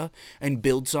idea and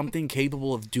build something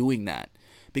capable of doing that.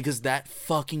 Because that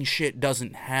fucking shit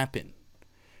doesn't happen.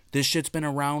 This shit's been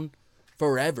around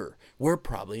forever. We're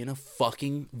probably in a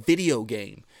fucking video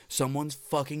game. Someone's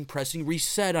fucking pressing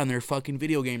reset on their fucking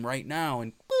video game right now,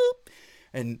 and boop,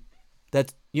 and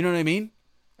that's, you know what I mean?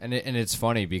 And it's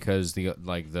funny because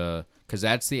because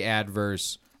that's the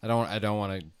adverse. I don't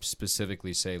want to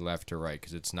specifically say left or right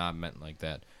because it's not meant like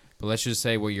that. But let's just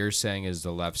say what you're saying is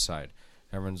the left side.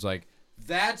 Everyone's like,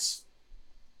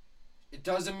 it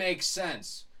doesn't make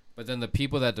sense. But then the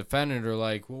people that defend it are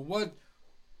like, well,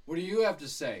 what do you have to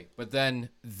say? But then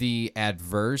the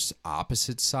adverse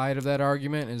opposite side of that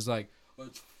argument is like, well,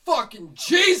 it's fucking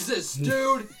Jesus,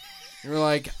 dude. You're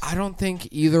like, I don't think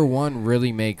either one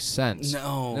really makes sense.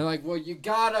 No. And they're like, well, you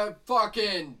gotta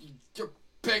fucking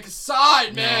pick a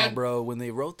side, man. No, bro. When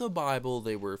they wrote the Bible,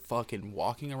 they were fucking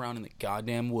walking around in the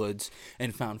goddamn woods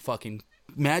and found fucking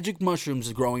magic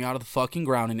mushrooms growing out of the fucking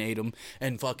ground and ate them,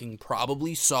 and fucking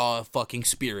probably saw a fucking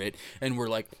spirit and were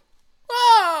like,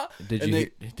 ah! Did you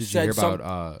hear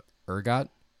about ergot?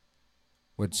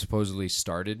 What supposedly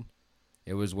started?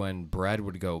 It was when bread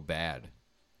would go bad.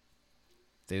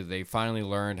 They finally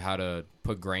learned how to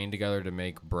put grain together to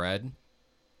make bread.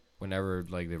 Whenever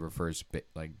they were first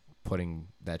putting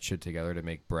that shit together to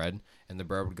make bread, and the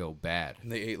bread would go bad. And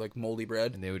they ate moldy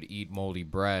bread. And they would eat moldy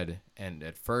bread, and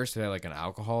at first it had an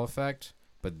alcohol effect,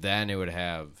 but then it would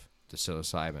have the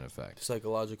psilocybin effect.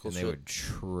 Psychological shit. And they would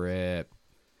trip.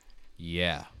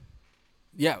 Yeah.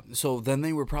 Yeah, so then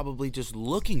they were probably just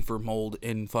looking for mold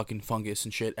and fucking fungus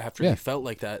and shit after they felt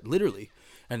like that, literally.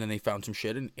 And then they found some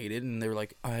shit and ate it, and they were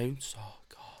like, I saw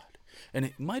God. And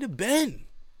it might have been.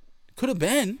 Could have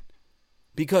been.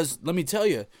 Because, let me tell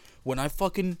you, when I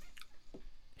fucking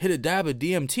hit a dab of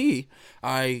DMT,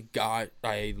 I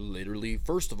literally,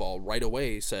 first of all, right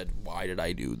away said, why did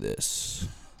I do this?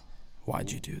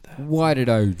 Why'd you do that? Why did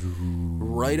I do?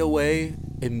 Right away,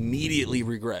 immediately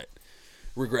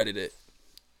regretted it.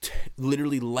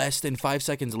 Literally less than 5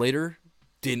 seconds later,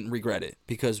 didn't regret it.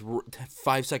 Because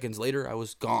 5 seconds later, I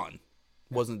was gone.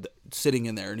 Wasn't sitting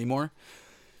in there anymore.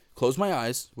 Closed my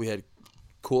eyes. We had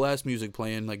cool ass music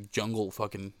playing, like jungle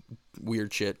fucking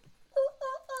weird shit.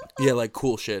 Yeah, like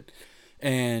cool shit.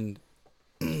 And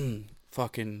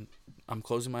fucking, I'm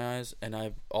closing my eyes,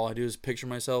 and all I do is picture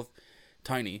myself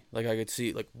tiny. Like I could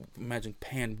see, like, imagine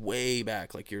pan way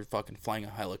back, like you're fucking flying a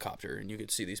helicopter, and you could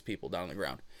see these people down on the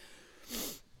ground.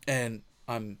 And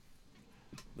I'm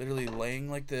literally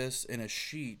laying like this in a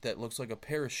sheet that looks like a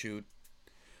parachute,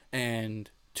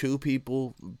 and two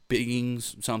people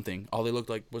beings something. All they looked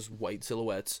like was white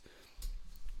silhouettes.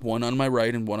 One on my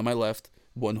right and one on my left.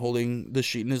 One holding the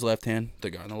sheet in his left hand. The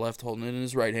guy on the left holding it in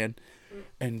his right hand.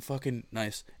 And fucking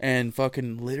nice. And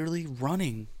fucking literally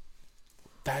running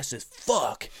fast as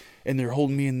fuck. And they're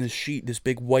holding me in this sheet, this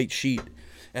big white sheet.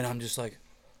 And I'm just like,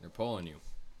 they're pulling you.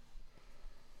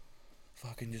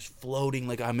 Fucking just floating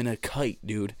like I'm in a kite,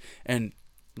 dude. And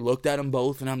looked at them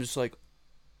both, and I'm just like,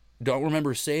 don't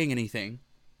remember saying anything.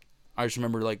 I just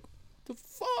remember like, the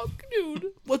fuck, dude?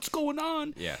 What's going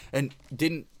on? Yeah. And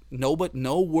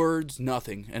no words,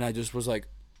 nothing. And I just was like,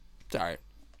 it's all right.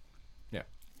 Yeah.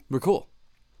 We're cool.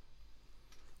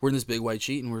 We're in this big white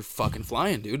sheet, and we're fucking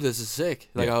flying, dude. This is sick.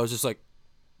 Like, I was just like,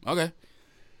 okay.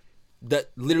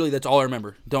 That's all I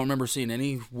remember. Don't remember seeing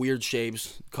any weird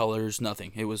shapes, colors,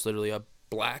 nothing. It was literally a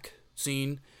black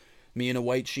scene, me in a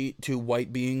white sheet, two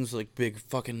white beings, like big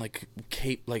fucking like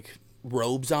cape, like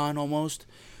robes on almost.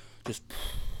 Just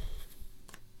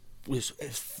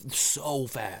it's so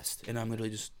fast, and I'm literally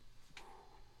just,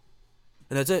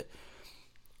 and that's it.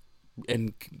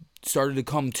 And started to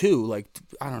come to, like,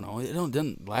 I don't know, it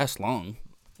didn't last long.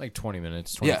 Like 20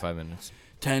 minutes, 25 minutes.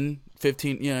 10,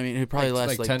 15, you know what I mean? It probably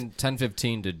lasts like 10,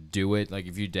 15 to do it. Like,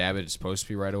 if you dab it, it's supposed to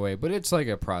be right away. But it's like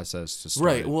a process to start.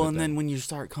 Right. Well, and then when you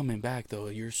start coming back, though,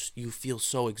 you feel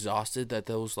so exhausted that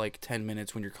those, like, 10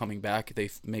 minutes when you're coming back, they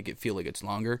make it feel like it's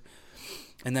longer.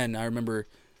 And then I remember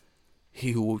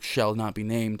he who shall not be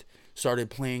named started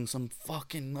playing some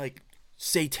fucking, like,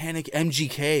 satanic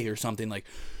MGK or something, like,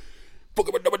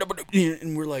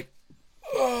 and we're like,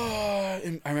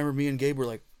 and I remember me and Gabe were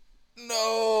like,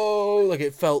 no, like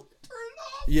it felt,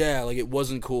 yeah, like it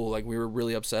wasn't cool. Like we were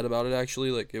really upset about it, actually.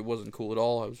 Like it wasn't cool at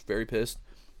all. I was very pissed.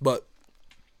 But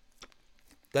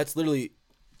that's literally,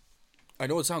 I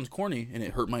know it sounds corny and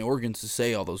it hurt my organs to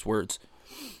say all those words.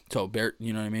 So,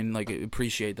 you know what I mean? Like, I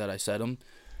appreciate that I said them.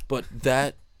 But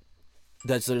that's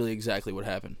literally exactly what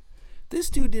happened. This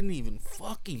dude didn't even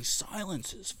fucking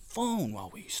silence his phone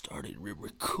while we started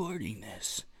recording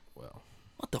this. Well,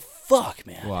 What the fuck,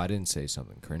 man? Well, I didn't say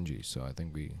something cringy, so I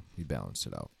think we balanced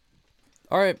it out.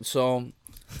 All right, so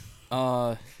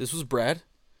this was Brad.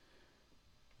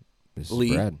 This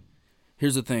Lee. is Brad.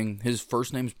 Here's the thing. His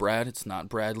first name's Brad. It's not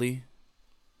Bradley,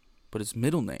 but his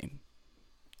middle name.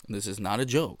 And this is not a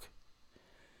joke.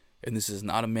 And this is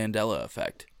not a Mandela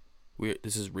effect.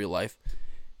 This is real life.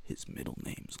 His middle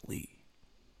name's Lee.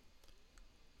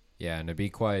 Yeah, and to be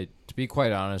quite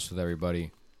honest with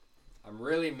everybody, I'm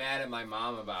really mad at my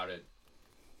mom about it.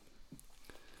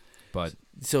 But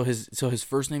so his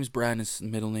first name's Brad and his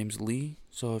middle name's Lee.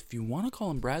 So if you want to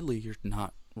call him Bradley, you're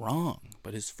not wrong.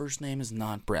 But his first name is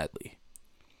not Bradley.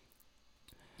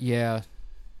 yeah,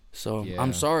 So Yeah.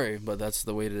 I'm sorry, but that's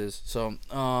the way it is. So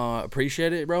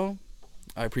appreciate it, bro.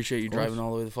 I appreciate you driving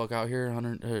all the way the fuck out here,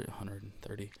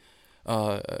 130,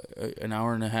 an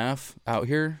hour and a half out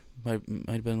here. Might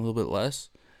have been a little bit less.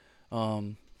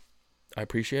 I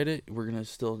appreciate it. We're gonna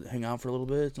still hang out for a little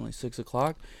bit. It's only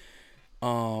 6:00.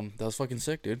 That was fucking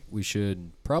sick, dude. we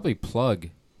should probably plug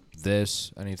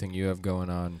this. Anything you have going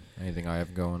on? Anything I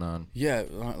have going on? Yeah,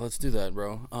 let's do that,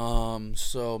 bro.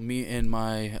 So me and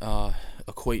my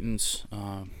acquaintance,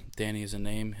 Danny is a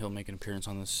name. He'll make an appearance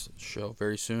on this show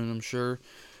very soon, I'm sure.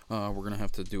 We're gonna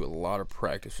have to do a lot of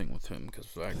practicing with him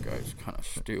because that guy's kind of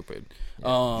stupid.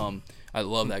 Yeah. I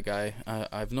love that guy.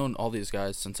 I've known all these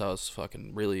guys since I was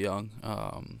fucking really young.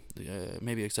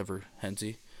 Maybe except for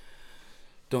Hensi.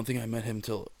 Don't think I met him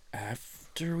till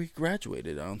after we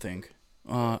graduated. I don't think.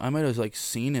 I might have like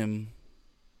seen him,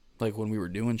 like when we were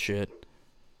doing shit.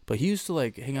 But he used to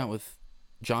like hang out with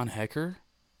John Hecker,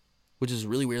 which is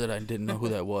really weird that I didn't know who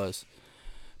that was.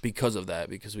 Because of that,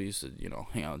 because we used to,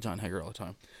 hang out with John Hecker all the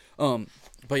time.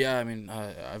 But yeah, I mean,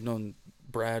 I've known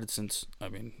Brad since,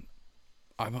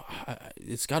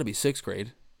 it's got to be 6th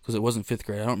grade, because it wasn't 5th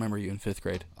grade. I don't remember you in 5th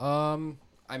grade. I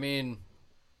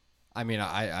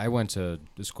went to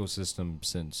the school system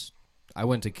since I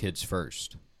went to Kids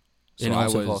First. In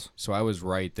Austin Falls. So I was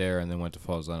right there and then went to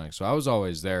Falls Lennox. So I was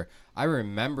always there. I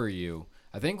remember you.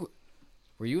 I think,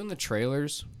 were you in the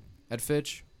trailers at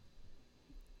Fitch?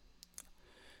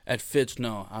 At Fitch,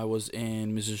 no. I was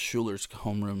in Mrs. Schuler's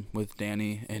homeroom with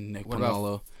Danny and Nick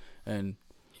Pinallo. And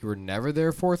you were never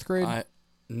there 4th grade?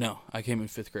 No, I came in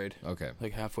 5th grade. Okay.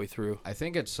 Like halfway through. I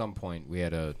think at some point we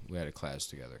had a class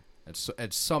together.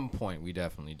 At some point we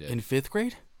definitely did. In 5th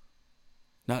grade?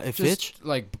 Not at Just Fitch?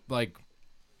 Like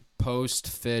post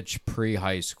Fitch, pre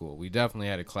high school. We definitely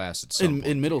had a class at some point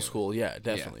In middle together. school, yeah,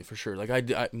 definitely, for sure. Like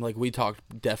like we talked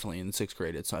definitely in 6th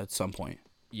grade at some point.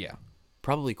 Yeah.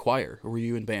 Probably choir. Or were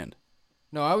you in band?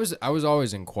 No, I was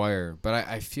always in choir, but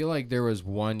I feel like there was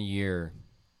one year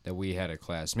that we had a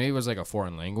class. Maybe it was like a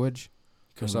foreign language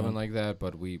or something like that,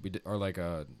 but we did, or like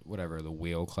a whatever, the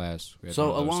wheel class. We had So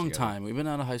one of a those long together. time. We've been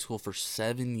out of high school for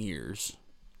 7 years.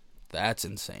 That's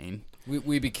insane.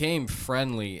 We became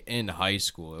friendly in high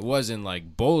school. It wasn't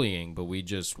like bullying, but we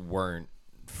just weren't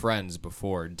friends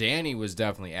before. Danny was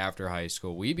definitely after high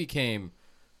school. We became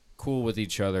cool with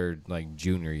each other like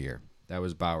junior year. That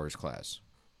was Bauer's class.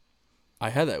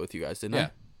 I had that with you guys, didn't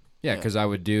I? Yeah, because I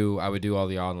would do all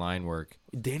the online work.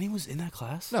 Danny was in that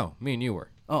class? No, me and you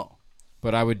were. Oh.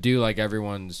 But I would do like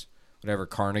everyone's whatever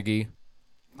Carnegie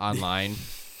online.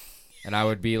 And I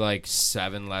would be like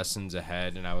 7 lessons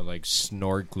ahead, and I would like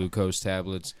snort glucose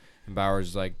tablets. And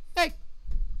Bauer's like, hey.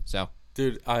 So.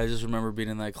 Dude, I just remember being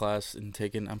in that class and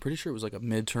taking, I'm pretty sure it was like a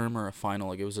midterm or a final.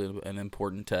 Like it was an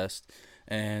important test.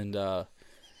 And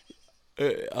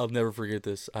I'll never forget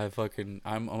this. I'm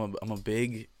a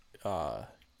big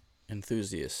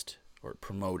enthusiast or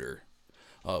promoter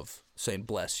of saying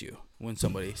bless you when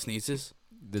somebody sneezes.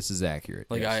 This is accurate.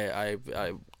 Like yes.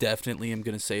 I definitely am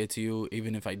gonna say it to you,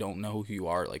 even if I don't know who you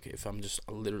are. Like if I'm just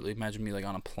literally imagine me like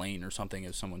on a plane or something.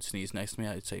 If someone sneezed next to me,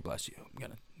 I'd say bless you.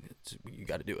 You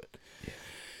got to do it. Yeah.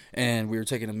 And we were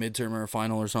taking a midterm or a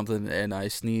final or something, and I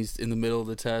sneezed in the middle of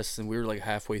the test, and we were like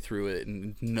halfway through it,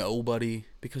 and nobody,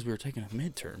 because we were taking a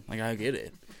midterm, like I get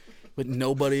it, but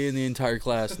nobody in the entire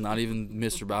class, not even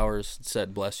Mr. Bowers,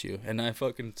 said bless you. And I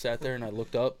fucking sat there and I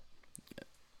looked up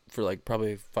for like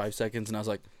probably 5 seconds, and I was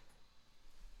like,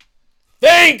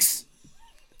 thanks.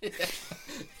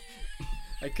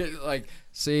 I could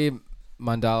see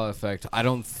Mandela effect. I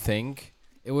don't think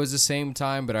it was the same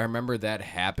time, but I remember that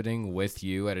happening with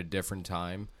you at a different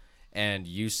time, and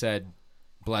you said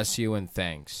bless you and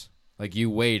thanks. Like you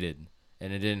waited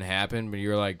and it didn't happen, but you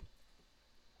were like,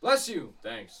 bless you,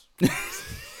 thanks.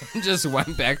 And just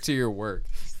went back to your work.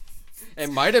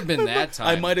 It might have been that time.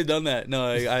 I might have done that. No,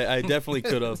 I definitely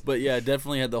could have. But yeah,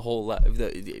 definitely had the whole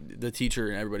the teacher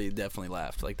and everybody definitely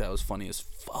laughed. Like that was funny as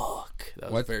fuck.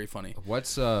 That was very funny.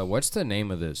 What's the name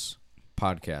of this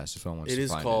podcast if someone wants It to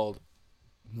is find called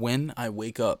When I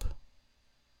Wake Up.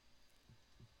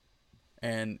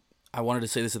 And I wanted to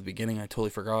say this at the beginning. I totally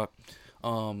forgot.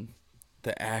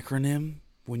 The acronym,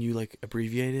 when you like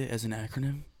abbreviate it as an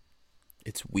acronym,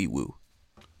 it's WeWoo.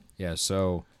 Yeah,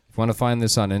 so if you want to find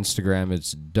this on Instagram,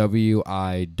 it's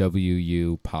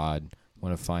WIWU pod.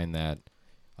 Want to find that.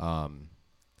 I'm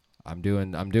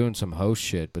doing some host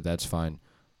shit, but that's fine.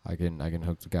 I can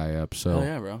hook the guy up. So Oh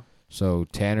yeah, bro. So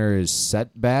Tanner is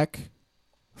setback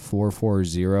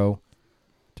 440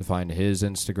 to find his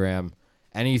Instagram.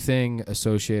 Anything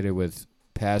associated with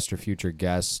past or future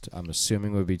guests, I'm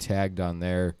assuming would be tagged on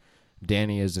there.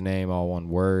 Danny is the name, all one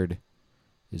word,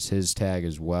 is his tag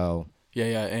as well.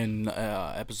 Yeah. And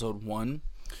episode 1,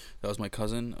 that was my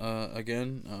cousin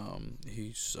again.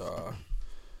 He's one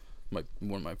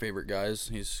of my favorite guys.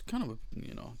 He's kind of a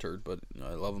turd, but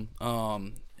I love him.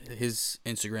 His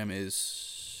Instagram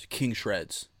is King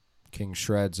Shreds. King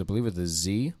Shreds, I believe with a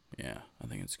Z. Yeah, I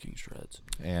think it's King Shreds.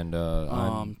 And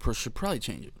should probably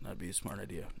change it. That'd be a smart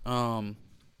idea. I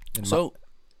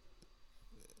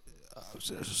was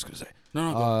just gonna say.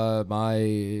 No.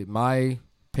 My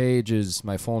page is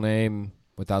my full name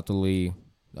without the Lee.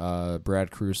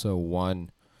 Brad Caruso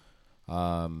 1.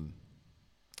 Got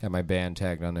my band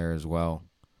tagged on there as well.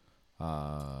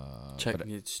 Check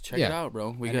it out,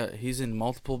 bro. He's in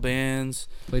multiple bands.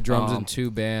 Play drums in 2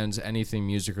 bands. Anything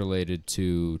music related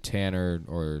to Tanner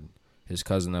or his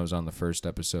cousin that was on the first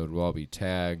episode will all be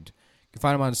tagged. You can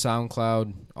find him on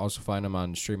SoundCloud. Also find him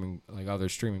on streaming, like other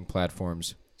streaming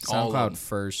platforms. SoundCloud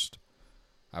first,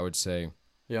 I would say.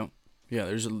 Yeah. Yeah,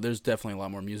 there's definitely a lot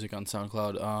more music on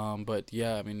SoundCloud. But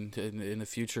yeah, I mean, in the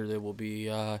future there will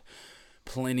be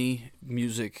plenty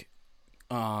music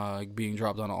being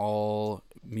dropped on all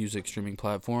music streaming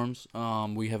platforms.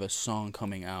 We have a song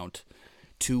coming out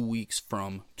 2 weeks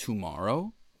from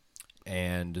tomorrow.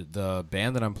 And the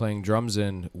band that I'm playing drums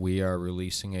in, we are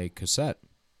releasing a cassette.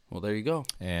 Well, there you go.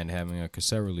 And having a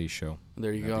cassette release show.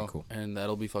 There you go. Be cool. And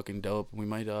that'll be fucking dope. We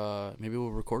might maybe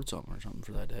we'll record something or something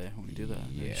for that day when we do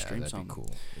that. Yeah, stream that'd something. be cool.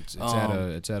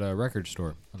 It's at a record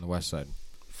store on the west side.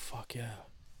 Fuck yeah.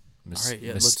 All right,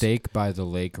 Mistake by the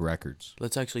Lake Records.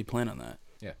 Let's actually plan on that.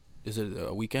 Yeah. Is it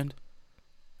a weekend?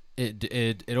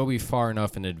 It'll be far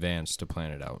enough in advance to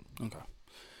plan it out. Okay.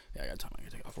 Yeah, I got time. I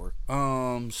gotta take off work.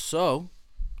 So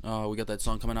we got that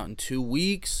song coming out in 2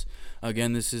 weeks.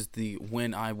 Again, this is the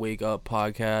When I Wake Up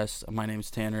podcast. My name's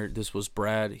Tanner. This was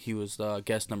Brad. He was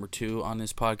guest number 2 on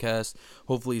this podcast.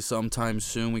 Hopefully sometime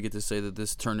soon we get to say that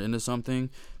this turned into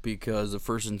something, because the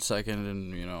first and second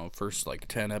and first like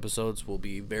 10 episodes will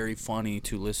be very funny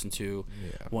to listen to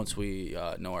once we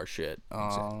know our shit.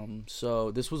 So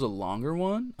this was a longer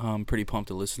one. I'm pretty pumped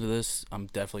to listen to this. I'm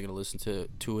definitely going to listen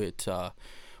to it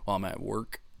while I'm at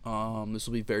work. This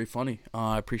will be very funny.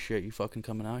 I appreciate you fucking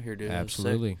coming out here, dude.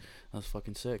 Absolutely. That was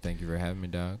fucking sick. Thank you for having me,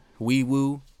 dog. Wee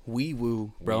woo,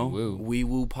 bro. Wee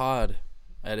woo pod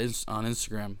on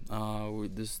Instagram.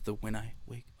 This is the When I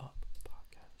Wake Up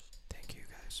podcast. Thank you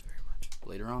guys very much.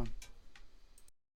 Later on.